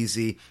Been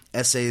Easy: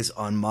 Essays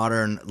on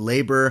Modern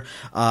Labor.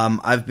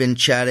 I've been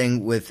chatting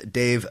with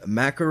Dave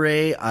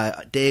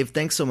McAree. Dave,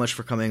 thanks so much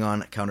for coming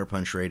on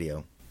Counterpunch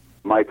Radio.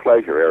 My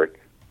pleasure, Eric.